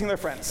busy texting their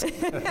friends.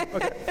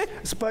 Okay.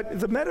 But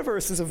the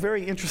metaverse is a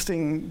very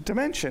interesting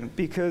dimension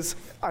because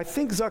I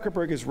think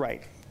Zuckerberg is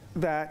right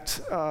that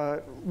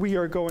we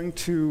are going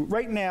to,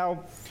 right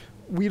now,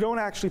 we don't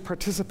actually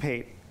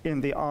participate in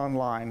the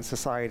online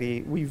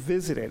society. We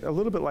visit it, a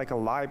little bit like a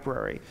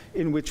library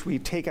in which we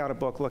take out a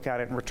book, look at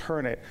it, and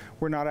return it.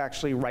 We're not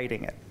actually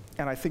writing it.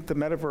 And I think the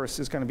metaverse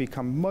is going to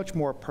become much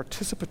more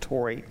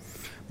participatory,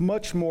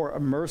 much more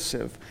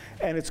immersive,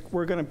 and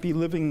we're going to be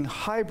living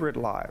hybrid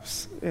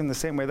lives in the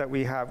same way that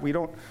we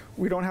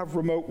don't have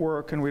remote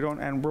work and we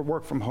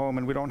work from home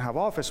and we don't have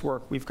office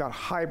work. We've got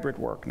hybrid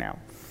work now.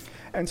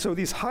 And so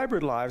these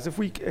hybrid lives, if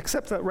we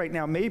accept that right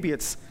now, maybe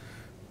it's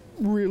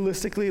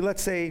realistically,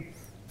 let's say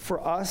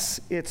for us,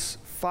 it's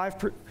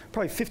probably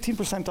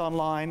 15%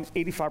 online,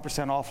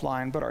 85%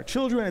 offline, but our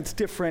children, it's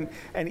different,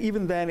 and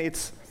even then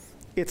it's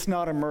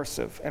not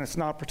immersive and it's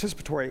not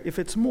participatory. If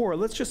it's more,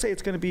 let's just say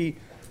it's going to be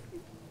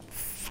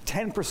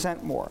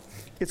 10% more.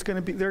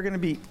 They're going to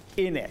be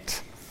in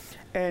it.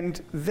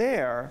 And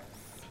their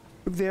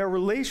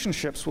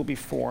relationships will be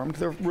formed,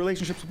 their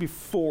relationships will be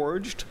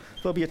forged,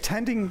 they'll be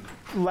attending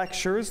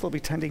lectures, they'll be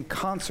attending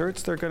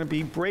concerts, they're going to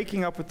be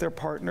breaking up with their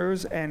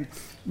partners and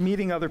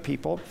meeting other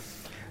people.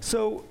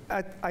 So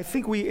I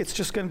think it's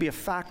just going to be a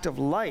fact of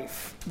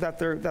life that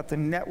the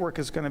network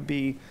is going to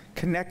be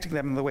connecting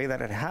them in the way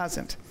that it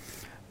hasn't.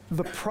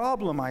 The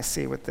problem I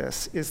see with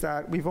this is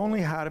that we've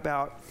only had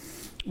about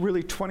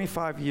really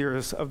 25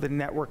 years of the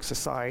network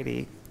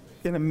society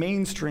in a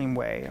mainstream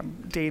way. I'm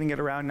dating it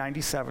around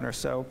 97 or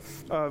so,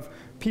 of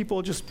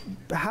people just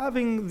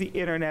having the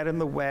internet and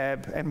the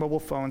web and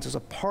mobile phones as a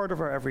part of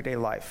our everyday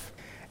life.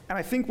 And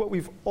I think what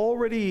we've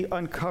already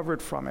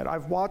uncovered from it,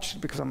 I've watched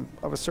it because I'm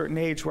of a certain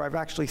age where I've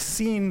actually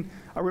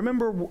I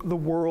remember the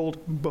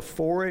world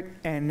before it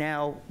and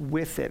now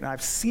with it. And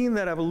I've seen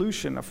that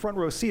evolution, a front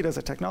row seat as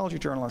a technology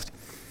journalist.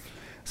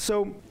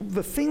 So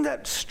the thing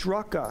that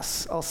struck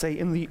us, I'll say,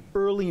 in the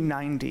early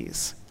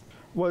 90s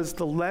was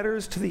the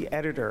letters to the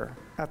editor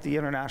at the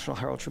International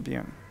Herald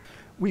Tribune.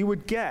 We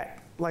would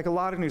get, like a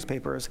lot of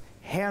newspapers,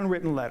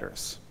 handwritten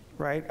letters,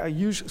 right?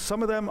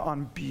 Some of them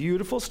on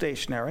beautiful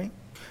stationery,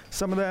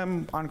 some of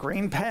them on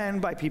green pen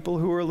by people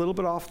who were a little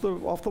bit off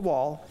the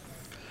wall,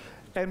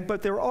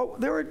 but they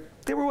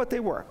were what they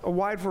were, a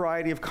wide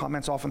variety of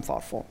comments, often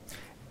thoughtful.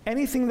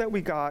 Anything that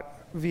we got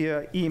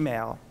via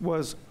email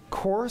was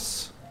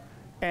coarse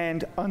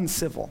and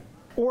uncivil,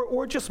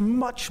 or just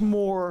much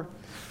more,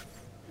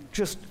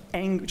 just a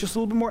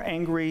little bit more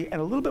angry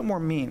and a little bit more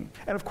mean.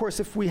 And of course,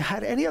 if we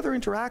had any other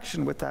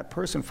interaction with that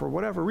person for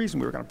whatever reason,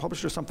 we were going to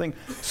publish or something,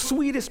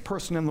 sweetest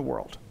person in the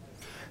world.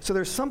 So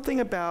there's something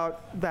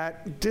about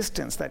that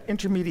distance, that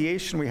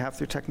intermediation we have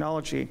through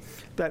technology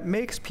that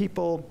makes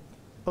people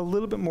a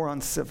little bit more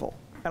uncivil.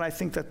 And I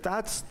think that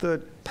that's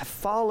the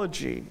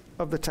pathology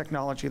of the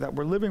technology that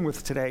we're living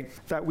with today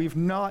that we've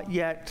not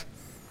yet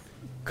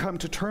come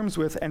to terms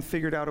with and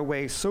figured out a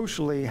way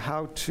socially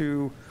how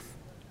to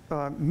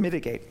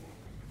mitigate.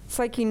 It's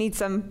like you need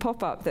some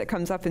pop-up that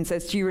comes up and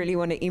says, do you really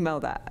want to email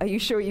that? Are you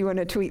sure you want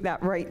to tweet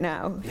that right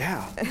now?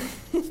 Yeah.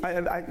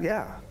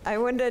 Yeah. I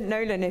wonder,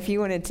 Nolen, if you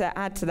wanted to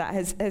add to that,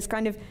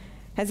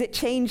 has it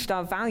changed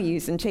our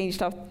values and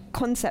changed our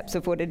concepts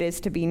of what it is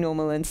to be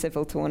normal and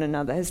civil to one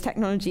another? Has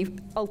technology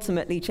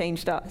ultimately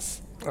changed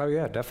us? Oh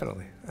yeah,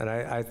 definitely. And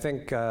I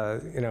think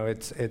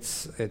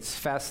it's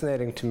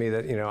fascinating to me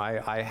that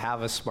I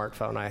have a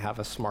smartphone, I have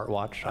a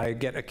smartwatch. I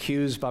get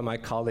accused by my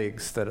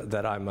colleagues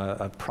that I'm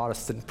a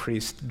Protestant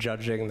priest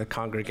judging the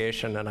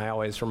congregation, and I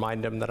always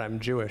remind them that I'm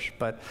Jewish.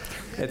 But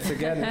it's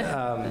again,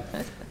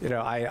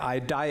 I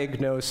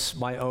diagnose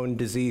my own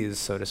disease,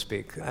 so to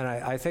speak. And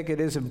I think it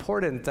is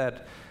important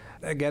that,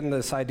 again,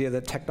 this idea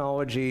that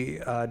technology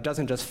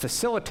doesn't just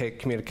facilitate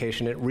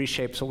communication, it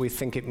reshapes what we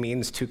think it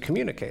means to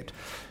communicate.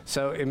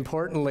 So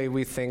importantly,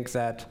 we think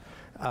that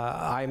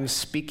I'm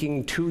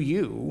speaking to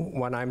you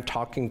when I'm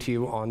talking to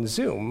you on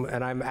Zoom,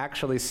 and I'm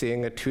actually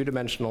seeing a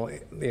two-dimensional,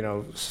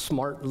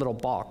 smart little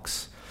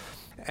box.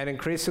 And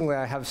increasingly,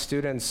 I have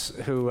students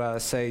who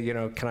say,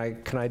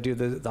 can I do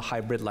the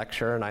hybrid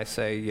lecture? And I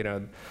say,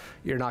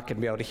 you're not going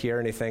to be able to hear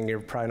anything,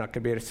 you're probably not going to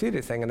be able to see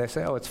anything. And they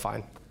say, oh, it's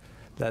fine.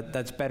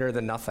 That's better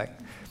than nothing.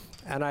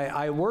 And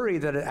I worry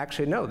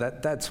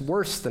that that's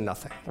worse than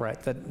nothing, right?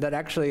 That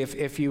actually,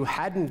 if you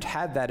hadn't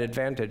had that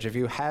advantage, if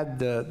you had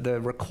the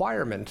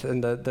requirement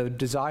and the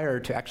desire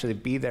to actually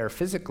be there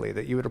physically,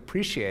 that you would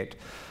appreciate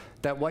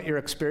that what you're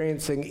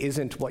experiencing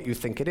isn't what you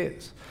think it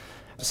is.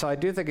 So I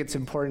do think it's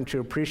important to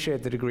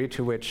appreciate the degree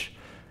to which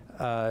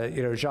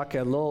Jacques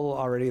Ellul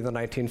already in the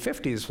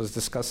 1950s was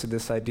discussing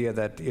this idea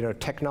that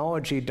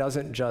technology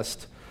doesn't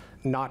just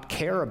not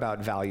care about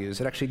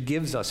values, it actually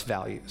gives us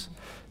values.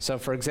 So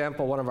for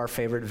example, one of our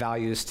favorite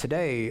values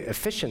today,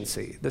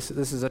 efficiency, this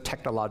is a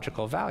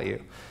technological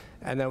value.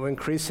 And then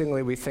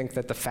increasingly we think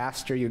that the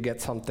faster you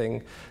get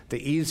something, the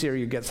easier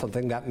you get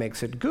something, that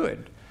makes it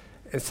good.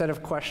 Instead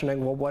of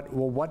questioning,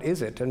 what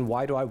is it, and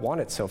why do I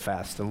want it so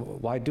fast,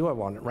 and why do I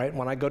want it, right?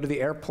 When I go to the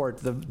airport,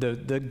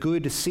 the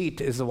good seat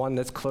is the one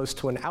that's close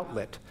to an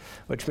outlet,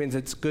 which means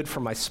it's good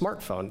for my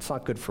smartphone, it's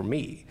not good for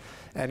me.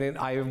 And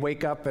I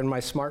wake up and my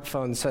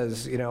smartphone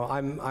says,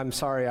 I'm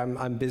sorry,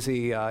 I'm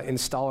busy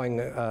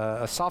installing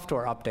a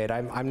software update.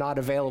 I'm not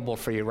available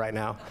for you right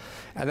now.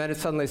 And then it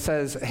suddenly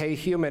says, hey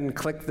human,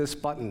 click this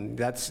button.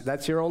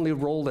 That's your only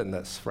role in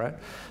this, right?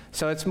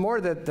 So it's more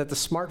that the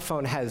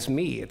smartphone has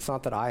me. It's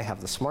not that I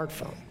have the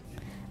smartphone.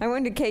 I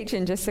wonder,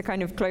 Caitjan, just to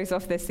kind of close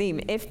off this theme,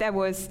 if there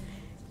was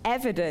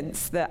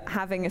evidence that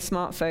having a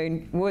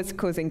smartphone was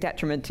causing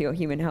detriment to your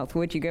human health,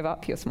 would you give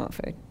up your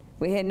smartphone?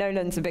 We hear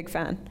Nolen's a big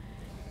fan.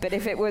 But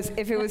if it was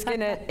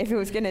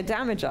gonna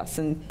damage us,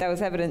 and there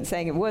was evidence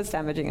saying it was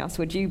damaging us,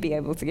 would you be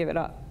able to give it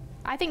up?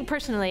 I think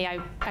personally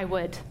I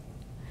would.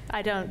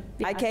 I don't.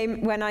 Yeah.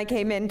 When I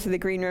came into the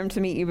green room to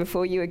meet you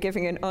before, you were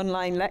giving an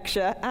online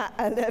lecture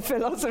at a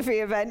philosophy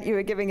event. You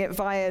were giving it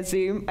via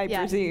Zoom, I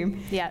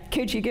presume. Yeah.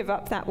 Could you give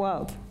up that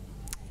world?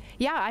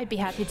 Yeah, I'd be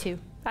happy to.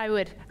 I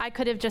would. I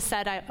could have just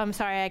said, I'm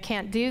sorry, I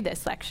can't do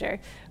this lecture,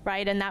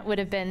 right? And that would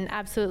have been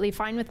absolutely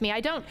fine with me. I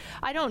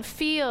don't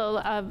feel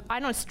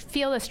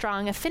a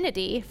strong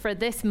affinity for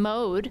this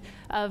mode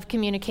of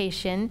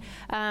communication,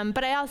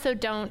 but I also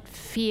don't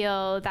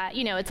feel that,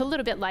 it's a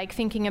little bit like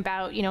thinking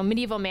about,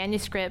 medieval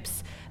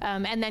manuscripts,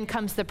 and then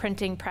comes the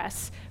printing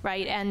press,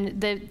 right?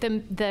 And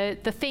the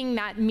thing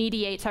that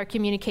mediates our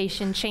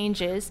communication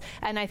changes,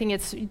 and I think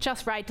it's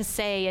just right to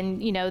say,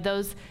 and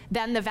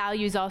then the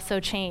values also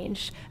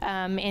change.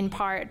 In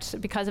part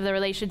because of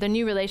the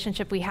new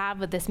relationship we have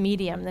with this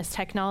medium, this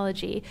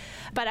technology.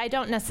 But I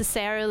don't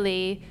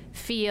necessarily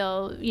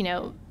feel,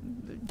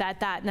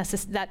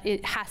 that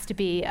it has to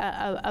be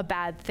a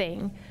bad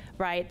thing,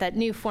 right? That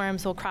new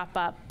forms will crop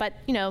up, but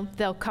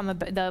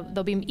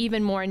there'll be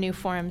even more new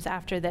forms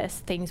after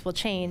this. Things will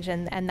change,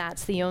 and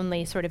that's the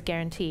only sort of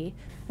guarantee.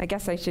 I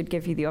guess I should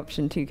give you the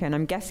option too, Ken.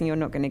 I'm guessing you're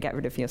not going to get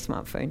rid of your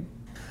smartphone.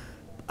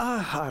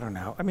 I don't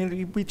know. I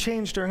mean, we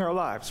change during our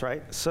lives,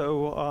 right?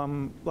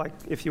 So, like,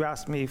 if you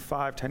asked me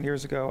 5-10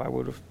 years ago, I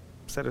would have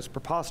said it's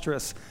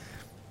preposterous.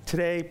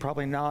 Today,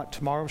 probably not.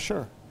 Tomorrow,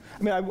 sure.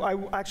 I mean,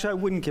 I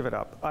wouldn't give it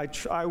up. I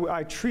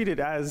treat it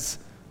as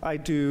I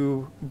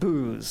do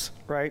booze,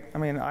 right? I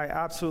mean, I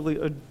absolutely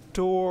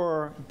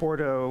adore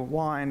Bordeaux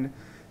wine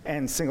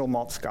and single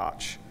malt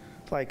scotch.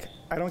 Like,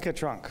 I don't get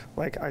drunk.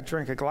 Like, I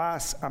drink a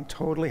glass. I'm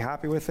totally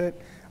happy with it.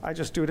 I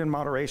just do it in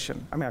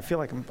moderation. I mean, I feel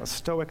like I'm a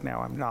stoic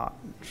now. I'm not.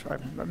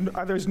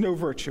 There's no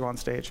virtue on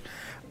stage.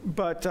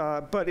 But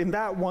in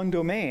that one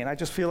domain, I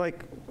just feel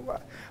like,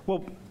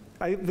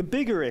 the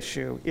bigger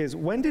issue is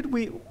when did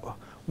we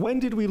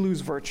lose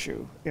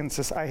virtue in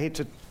society? I hate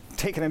to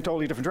take it in a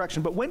totally different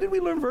direction, but when did we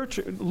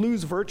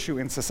lose virtue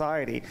in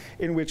society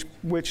in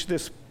which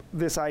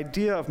this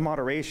idea of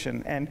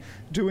moderation and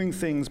doing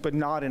things but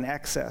not in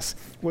excess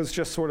was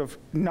just sort of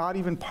not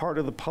even part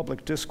of the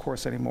public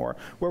discourse anymore,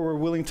 where we're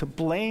willing to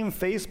blame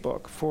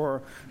Facebook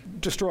for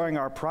destroying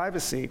our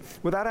privacy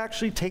without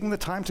actually taking the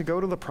time to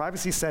go to the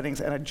privacy settings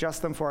and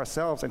adjust them for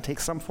ourselves and take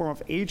some form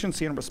of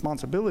agency and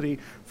responsibility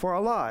for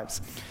our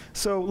lives.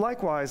 So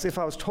likewise, if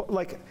I was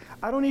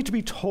I don't need to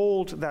be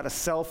told that a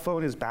cell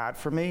phone is bad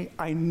for me.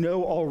 I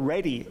know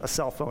already a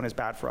cell phone is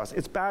bad for us.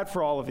 It's bad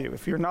for all of you.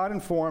 If you're not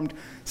informed,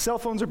 cell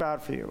phones are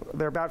bad for you.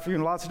 They're bad for you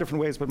in lots of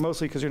different ways, but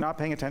mostly because you're not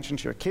paying attention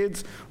to your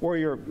kids or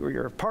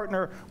your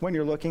partner when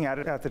you're looking at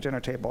it at the dinner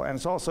table. And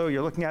it's also,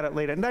 you're looking at it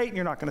late at night and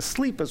you're not going to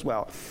sleep as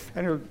well.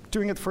 And you're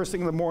doing it first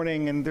thing in the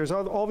morning, and there's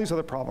all these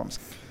other problems.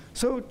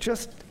 So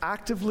just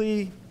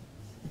actively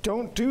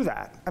don't do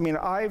that. I mean,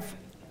 I've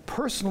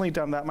personally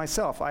done that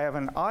myself. I have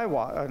an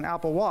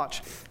Apple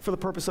Watch for the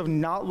purpose of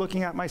not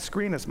looking at my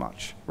screen as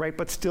much, right?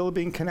 But still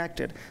being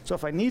connected. So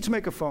if I need to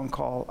make a phone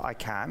call, I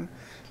can.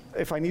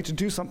 If I need to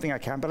do something, I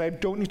can, but I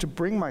don't need to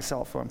bring my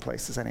cell phone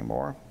places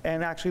anymore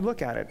and actually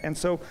look at it. And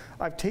so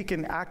I've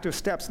taken active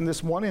steps in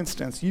this one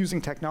instance using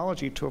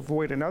technology to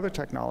avoid another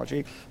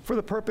technology for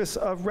the purpose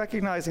of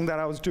recognizing that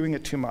I was doing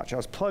it too much. I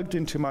was plugged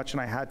in too much and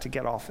I had to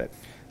get off it.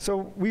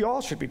 So we all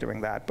should be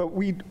doing that, but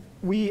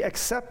we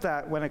accept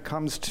that when it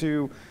comes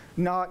to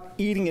not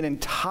eating an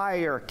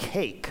entire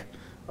cake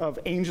of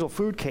angel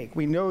food cake.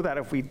 We know that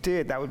if we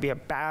did, that would be a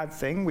bad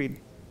thing.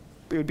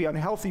 It would be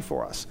unhealthy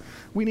for us.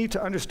 We need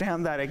to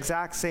understand that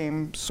exact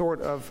same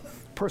sort of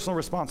personal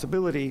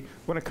responsibility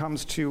when it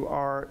comes to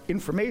our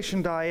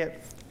information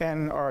diet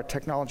and our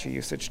technology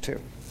usage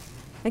too.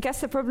 I guess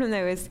the problem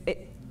though is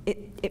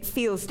it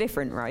feels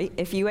different, right?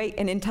 If you ate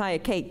an entire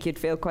cake, you'd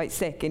feel quite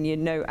sick, and you'd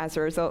know as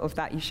a result of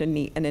that you shouldn't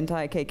eat an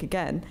entire cake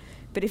again.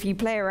 But if you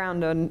play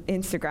around on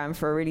Instagram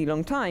for a really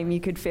long time, you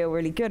could feel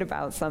really good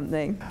about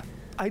something.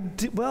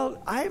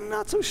 Well, I'm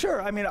not so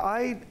sure. I mean,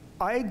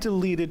 I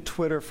deleted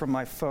Twitter from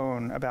my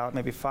phone about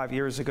maybe 5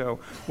 years ago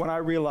when I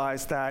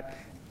realized that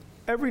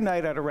every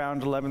night at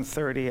around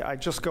 11:30,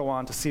 I'd just go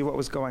on to see what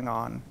was going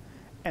on.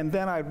 And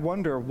then I'd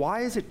wonder,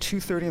 why is it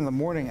 2:30 in the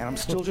morning and I'm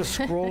still just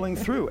scrolling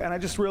through? And I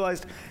just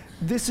realized,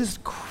 this is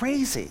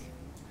crazy.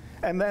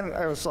 And then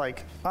I was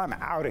like, I'm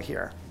out of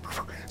here.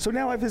 So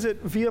now I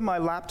visit via my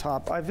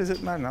laptop, I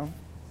don't know,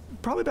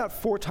 probably about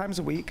 4 times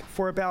a week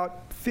for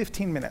about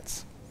 15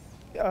 minutes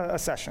a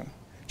session,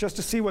 just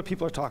to see what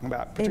people are talking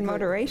about. In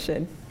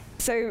moderation.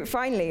 So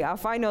finally, our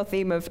final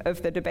theme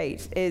of the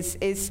debate is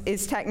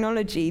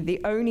technology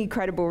the only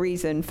credible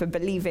reason for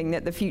believing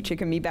that the future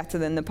can be better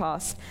than the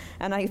past?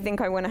 And I think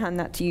I want to hand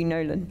that to you,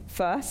 Nolen,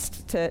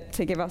 first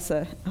to give us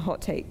a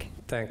hot take.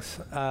 Thanks.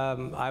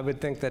 I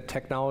would think that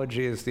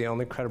technology is the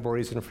only credible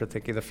reason for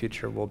thinking the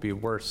future will be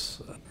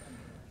worse.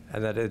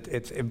 And that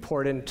it's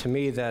important to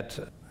me that,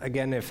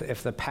 again,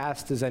 if the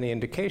past is any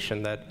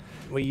indication, that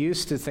we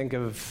used to think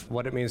of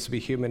what it means to be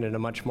human in a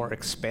much more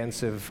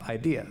expansive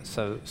idea.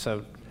 So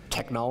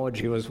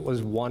technology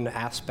was one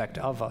aspect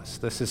of us.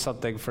 This is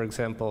something, for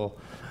example,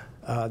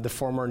 The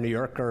former New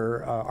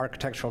Yorker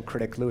architectural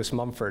critic Louis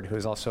Mumford, who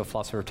is also a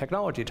philosopher of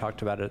technology,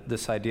 talked about it,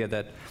 this idea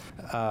that,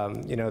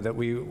 that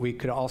we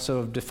could also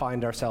have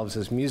defined ourselves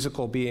as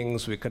musical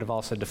beings, we could have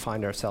also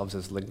defined ourselves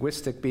as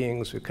linguistic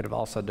beings, we could have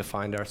also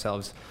defined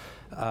ourselves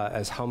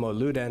as homo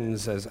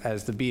ludens,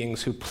 as the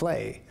beings who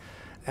play.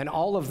 And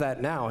all of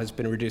that now has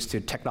been reduced to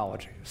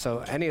technology. So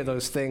any of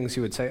those things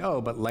you would say,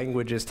 oh, but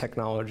language is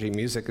technology,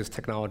 music is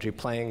technology,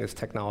 playing is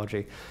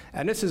technology.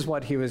 And this is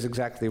what he was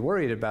exactly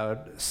worried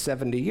about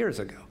 70 years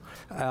ago,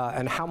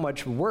 and how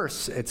much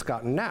worse it's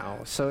gotten now.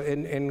 So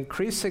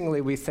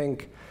increasingly we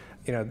think,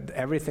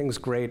 everything's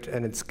great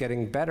and it's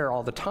getting better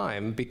all the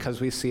time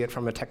because we see it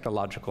from a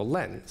technological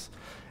lens.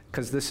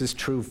 Because this is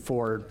true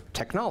for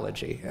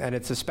technology, and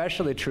it's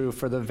especially true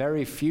for the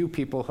very few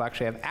people who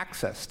actually have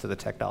access to the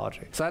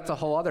technology. So that's a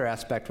whole other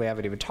aspect we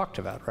haven't even talked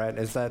about, right?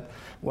 Is that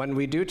when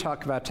we do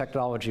talk about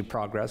technology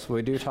progress,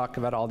 we do talk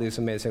about all these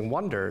amazing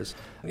wonders,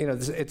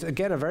 it's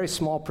again a very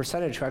small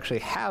percentage who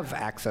actually have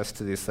access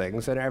to these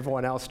things, and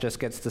everyone else just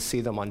gets to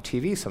see them on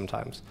TV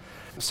sometimes.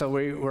 So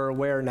we're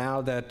aware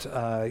now that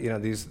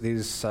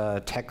these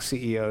tech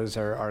CEOs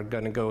are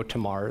going to go to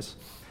Mars.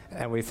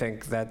 And we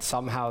think that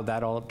somehow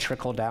that'll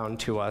trickle down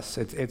to us.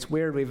 It's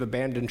weird we've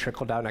abandoned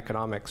trickle-down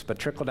economics, but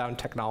trickle-down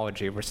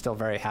technology, we're still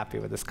very happy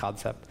with this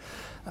concept.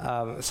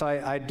 So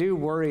I do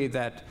worry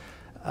that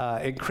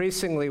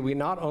increasingly we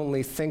not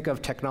only think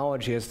of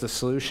technology as the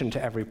solution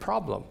to every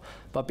problem,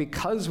 but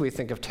because we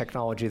think of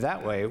technology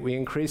that way, we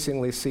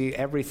increasingly see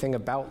everything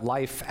about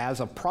life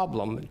as a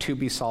problem to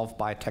be solved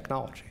by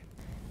technology.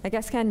 I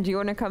guess, Ken, do you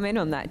want to come in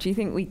on that? Do you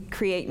think we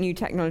create new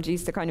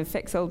technologies to kind of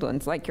fix old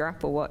ones, like your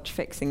Apple Watch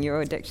fixing your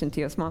addiction to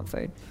your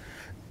smartphone?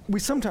 We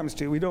sometimes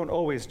do. We don't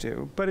always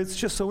do. But it's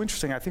just so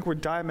interesting. I think we're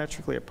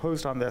diametrically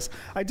opposed on this.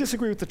 I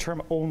disagree with the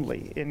term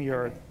 "only" in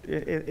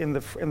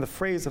the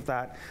phrase of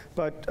that.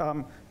 But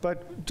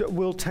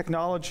is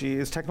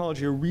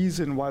technology a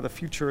reason why the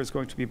future is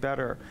going to be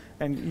better?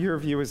 And your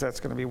view is that's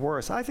going to be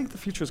worse. I think the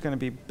future is going to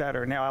be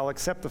better. Now, I'll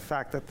accept the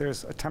fact that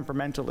there's a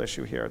temperamental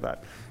issue here,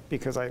 that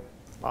because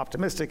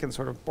optimistic and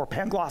sort of or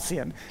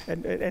Panglossian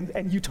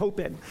and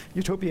utopian.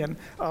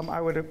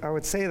 I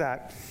would say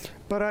that,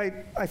 but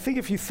I think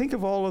if you think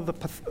of all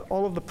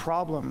of the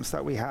problems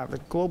that we have, the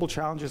global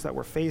challenges that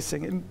we're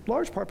facing, in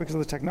large part because of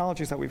the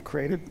technologies that we've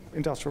created,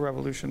 Industrial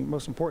Revolution,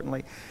 most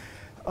importantly,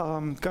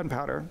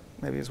 gunpowder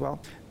maybe as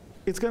well.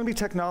 It's going to be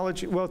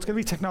technology. Well, it's going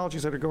to be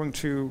technologies that are going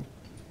to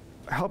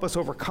help us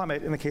overcome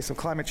it in the case of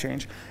climate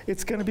change.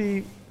 It's going to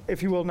be,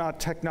 if you will, not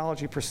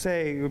technology per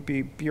se, it would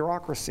be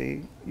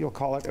bureaucracy, you'll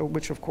call it,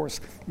 which of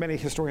course many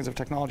historians of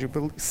technology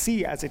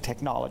see as a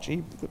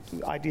technology,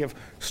 the idea of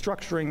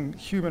structuring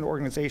human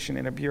organization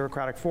in a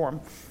bureaucratic form.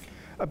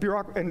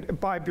 And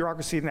by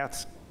bureaucracy, and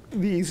that's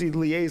the easy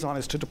liaison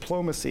is to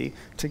diplomacy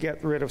to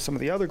get rid of some of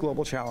the other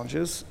global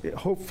challenges.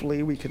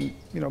 Hopefully we can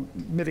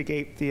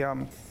mitigate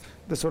the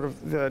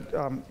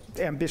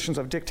ambitions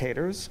of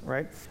dictators,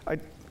 right?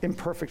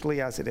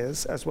 Imperfectly as it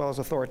is, as well as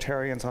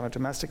authoritarians on a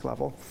domestic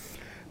level.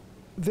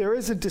 There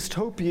is a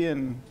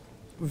dystopian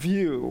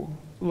view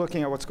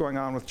looking at what's going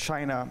on with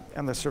China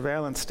and the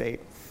surveillance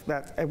state,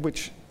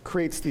 which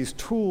creates these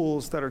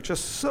tools that are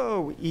just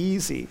so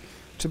easy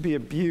to be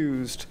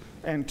abused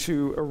and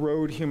to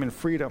erode human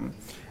freedom,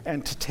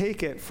 and to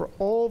take it for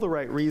all the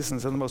right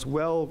reasons and the most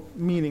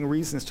well-meaning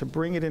reasons to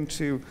bring it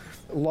into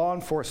law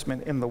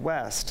enforcement in the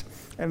West,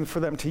 and for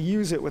them to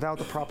use it without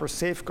the proper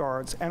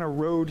safeguards and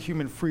erode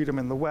human freedom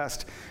in the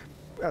West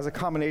as a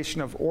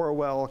combination of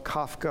Orwell,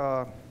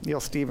 Kafka,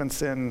 Neil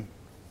Stephenson,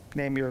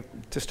 name your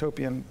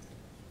dystopian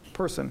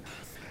person.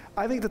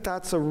 I think that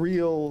that's a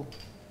real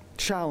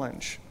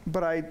challenge,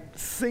 but I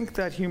think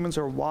that humans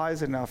are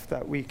wise enough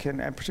that we can,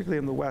 and particularly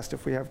in the West,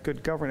 if we have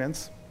good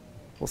governance,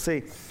 we'll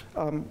see,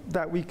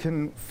 that we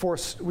can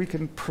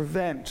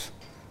prevent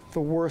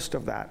the worst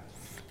of that.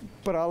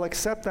 But I'll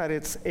accept that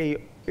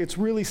it's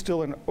really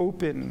still an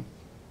open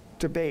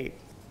debate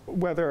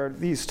whether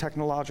these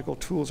technological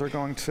tools are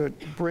going to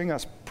bring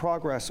us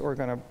progress or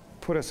going to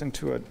put us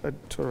into a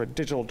sort of a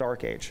digital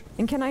dark age.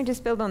 And can I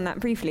just build on that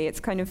briefly? It's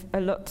kind of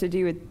a lot to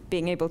do with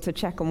being able to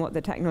check on what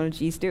the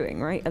technology is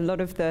doing, right? A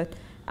lot of the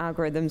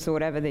algorithms or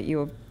whatever that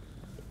you're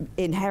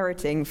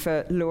inheriting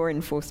for law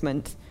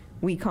enforcement,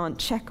 we can't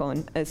check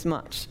on as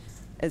much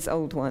as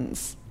old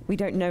ones. We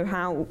don't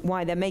know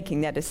why they're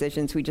making their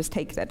decisions, we just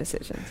take their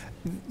decisions.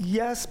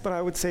 Yes, but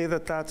I would say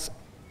that that's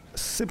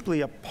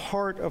simply a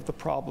part of the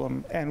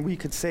problem, and we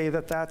could say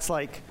that that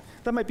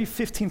might be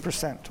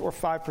 15% or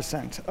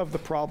 5% of the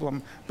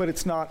problem, but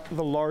it's not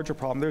the larger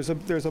problem.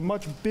 There's a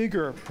much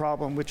bigger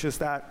problem, which is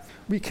that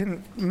we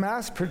can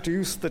mass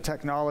produce the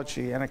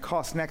technology and it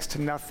costs next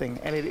to nothing,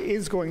 and it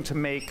is going to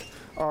make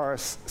our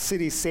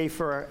cities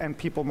safer and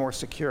people more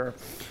secure.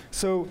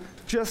 So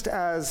just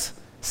as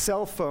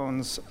cell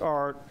phones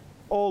are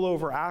all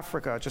over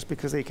Africa just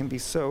because they can be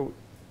so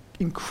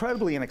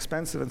incredibly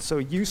inexpensive and so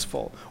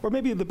useful. Or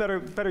maybe the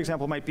better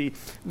example might be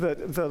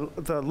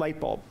the light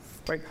bulb.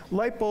 Right?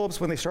 Light bulbs,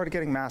 when they started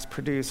getting mass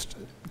produced,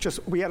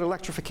 we had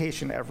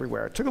electrification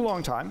everywhere. It took a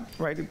long time,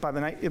 right? By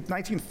the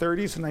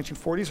 1930s and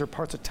 1940s, there were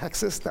parts of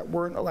Texas that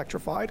weren't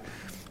electrified,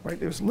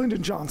 right? It was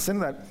Lyndon Johnson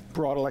that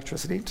brought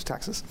electricity to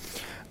Texas.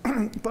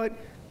 But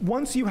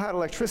once you had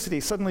electricity,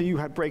 suddenly you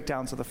had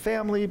breakdowns of the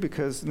family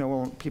because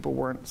people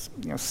weren't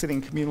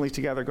sitting communally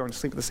together, going to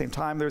sleep at the same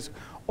time. There's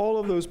all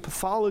of those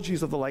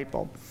pathologies of the light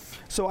bulb.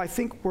 So I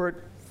think we're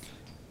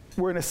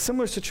in a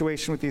similar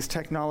situation with these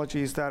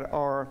technologies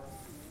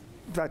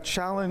that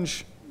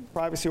challenge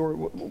privacy,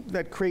 or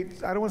that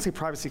create, I don't want to say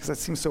privacy because that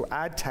seems so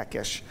ad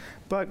tech-ish,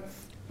 but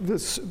the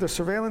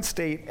surveillance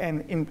state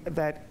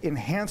that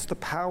enhance the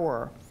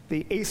power,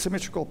 the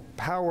asymmetrical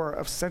power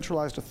of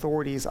centralized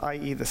authorities,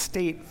 i.e. the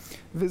state,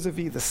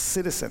 vis-a-vis the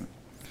citizen.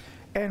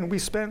 And we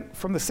spent,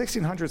 from the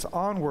 1600s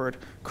onward,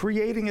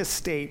 creating a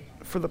state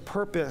for the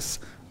purpose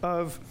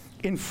of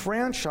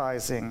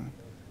enfranchising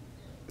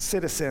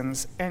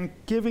citizens and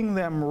giving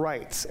them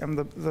rights. And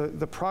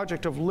the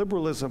project of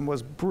liberalism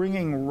was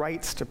bringing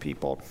rights to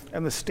people,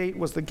 and the state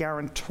was the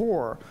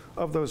guarantor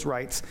of those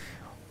rights.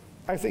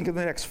 I think in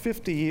the next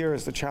 50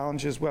 years, the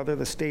challenge is whether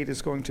the state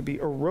is going to be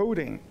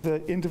eroding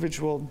the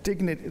individual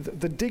dignity,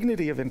 the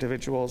dignity of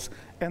individuals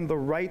and the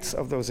rights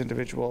of those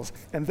individuals,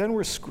 and then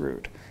we're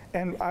screwed.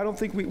 And I don't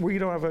think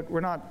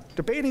we're not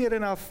debating it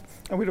enough,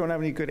 and we don't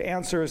have any good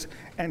answers,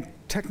 and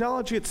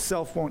technology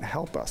itself won't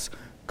help us.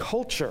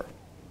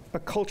 A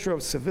culture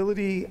of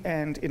civility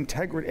and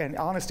integrity and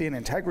honesty and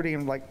integrity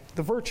and like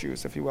the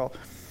virtues, if you will,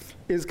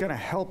 is going to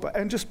help,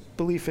 and just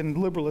belief in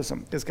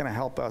liberalism is going to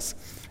help us.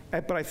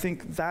 But I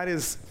think that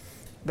is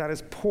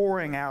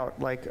pouring out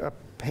like a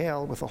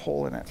pail with a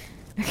hole in it.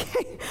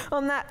 Okay.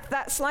 On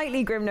that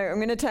slightly grim note, I'm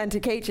going to turn to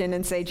Caitjan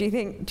and say, do you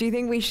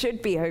think we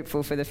should be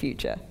hopeful for the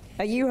future?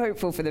 Are you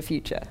hopeful for the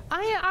future?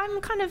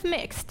 I'm kind of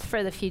mixed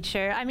for the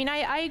future. I mean,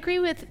 I agree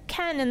with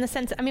Ken in the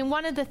sense, I mean,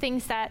 one of the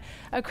things that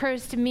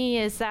occurs to me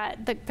is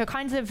that the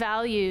kinds of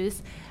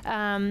values,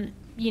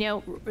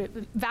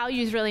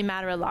 values really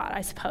matter a lot,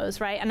 I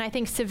suppose, right? And I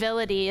think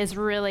civility is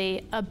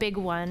really a big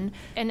one.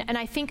 And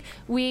I think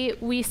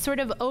we sort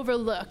of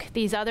overlook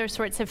these other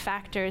sorts of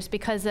factors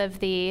because of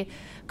the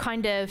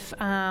kind of,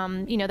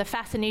 the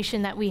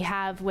fascination that we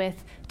have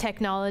with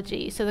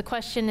technology. So the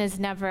question is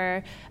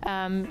never,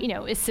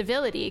 is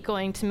civility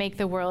going to make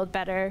the world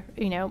better?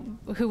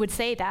 Who would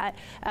say that?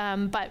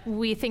 But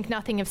we think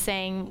nothing of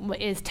saying,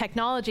 is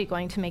technology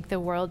going to make the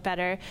world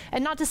better?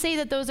 And not to say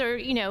that those are,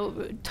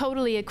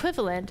 totally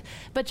equivalent,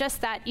 but just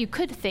that you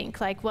could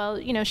think like,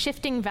 well,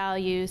 shifting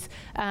values,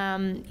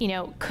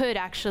 could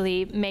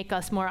actually make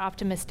us more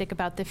optimistic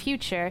about the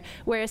future,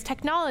 whereas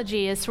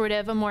technology is sort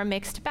of a more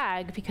mixed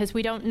bag because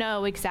we don't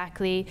know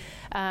exactly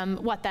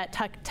what that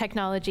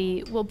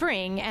technology will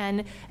bring.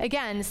 And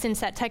again, since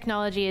that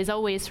technology is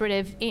always sort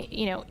of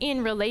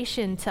in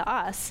relation to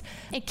us,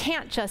 it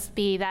can't just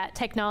be that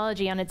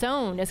technology on its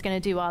own is going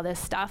to do all this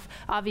stuff.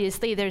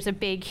 Obviously, there's a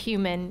big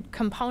human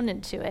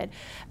component to it.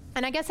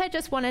 And I guess I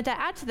just wanted to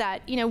add to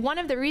that, one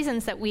of the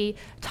reasons that we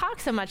talk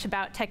so much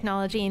about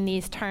technology in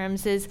these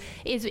terms is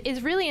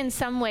really in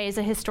some ways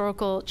a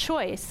historical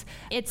choice.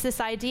 It's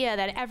this idea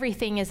that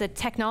everything is a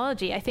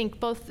technology. I think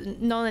both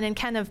Nolen and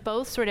Ken have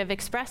both sort of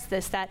expressed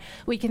this, that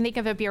we can think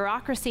of a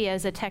bureaucracy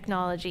as a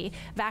technology.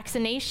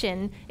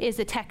 Vaccination is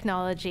a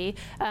technology.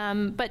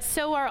 But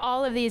so are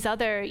all of these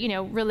other,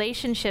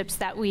 relationships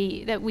that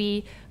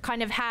we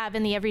kind of have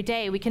in the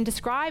everyday. We can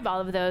describe all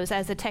of those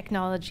as a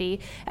technology.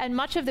 And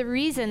much of the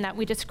reason that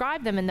we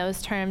describe them in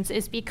those terms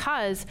is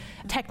because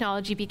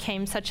technology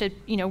became such a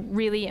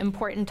really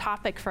important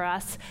topic for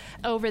us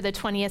over the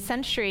 20th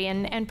century,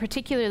 and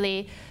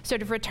particularly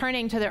sort of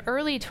returning to the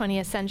early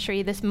 20th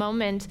century, this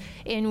moment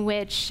in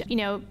which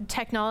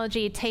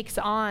technology takes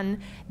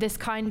on this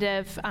kind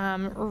of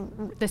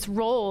this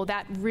role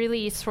that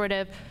really sort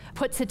of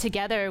puts it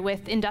together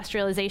with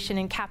industrialization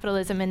and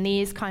capitalism and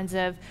these kinds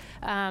of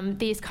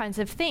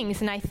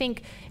things. And I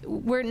think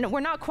we're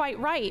not quite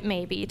right,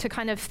 maybe, to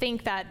kind of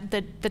think that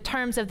the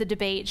terms of the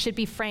debate should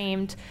be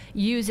framed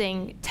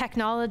using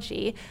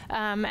technology.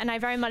 And I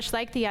very much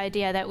like the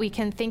idea that we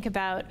can think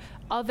about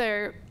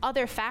other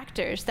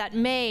factors that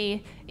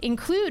may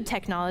include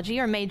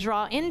technology or may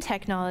draw in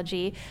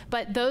technology,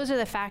 but those are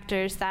the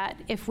factors that,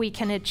 if we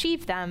can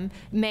achieve them,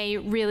 may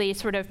really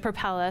sort of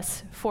propel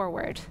us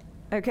forward.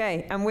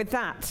 Okay, and with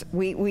that,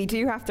 we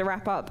do have to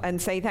wrap up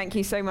and say thank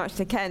you so much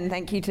to Ken,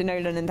 thank you to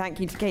Nolen, and thank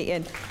you to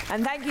Caitjan,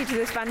 and thank you to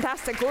this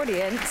fantastic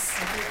audience.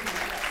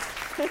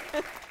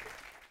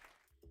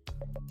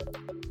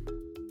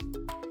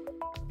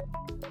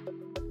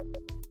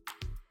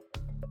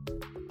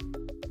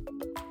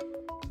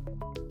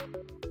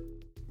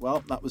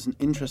 Well, that was an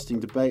interesting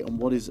debate on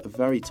what is a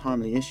very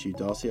timely issue,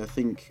 Darcy. I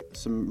think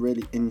some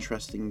really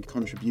interesting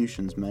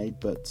contributions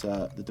made, but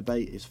the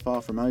debate is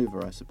far from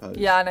over, I suppose.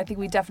 Yeah, and I think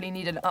we definitely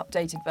need an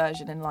updated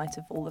version in light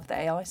of all of the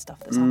AI stuff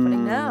that's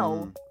happening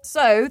now.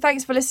 So,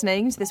 thanks for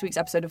listening to this week's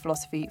episode of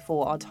Philosophy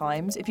for Our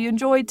Times. If you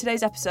enjoyed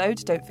today's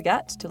episode, don't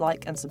forget to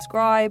like and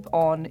subscribe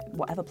on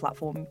whatever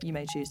platform you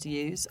may choose to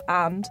use,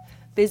 and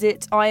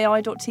visit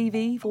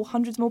iai.tv for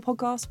hundreds more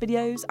podcasts,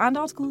 videos, and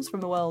articles from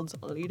the world's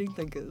leading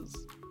thinkers.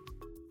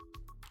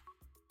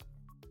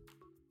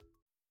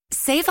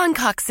 Save on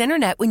Cox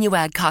Internet when you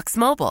add Cox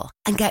Mobile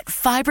and get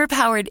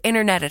fiber-powered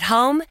internet at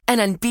home and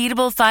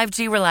unbeatable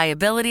 5G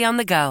reliability on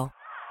the go.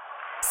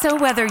 So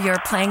whether you're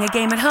playing a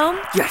game at home,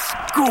 yes,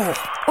 goal,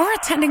 or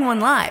attending one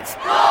live,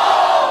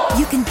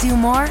 you can do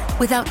more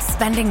without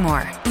spending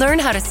more. Learn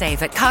how to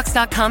save at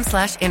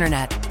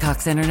cox.com/internet.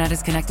 Cox Internet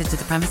is connected to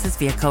the premises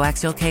via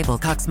coaxial cable.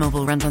 Cox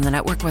Mobile runs on the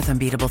network with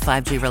unbeatable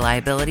 5G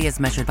reliability as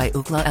measured by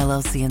Ookla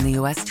LLC in the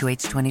U.S. to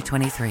H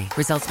 2023.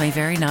 Results may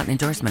vary, not an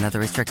endorsement. Other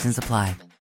restrictions apply.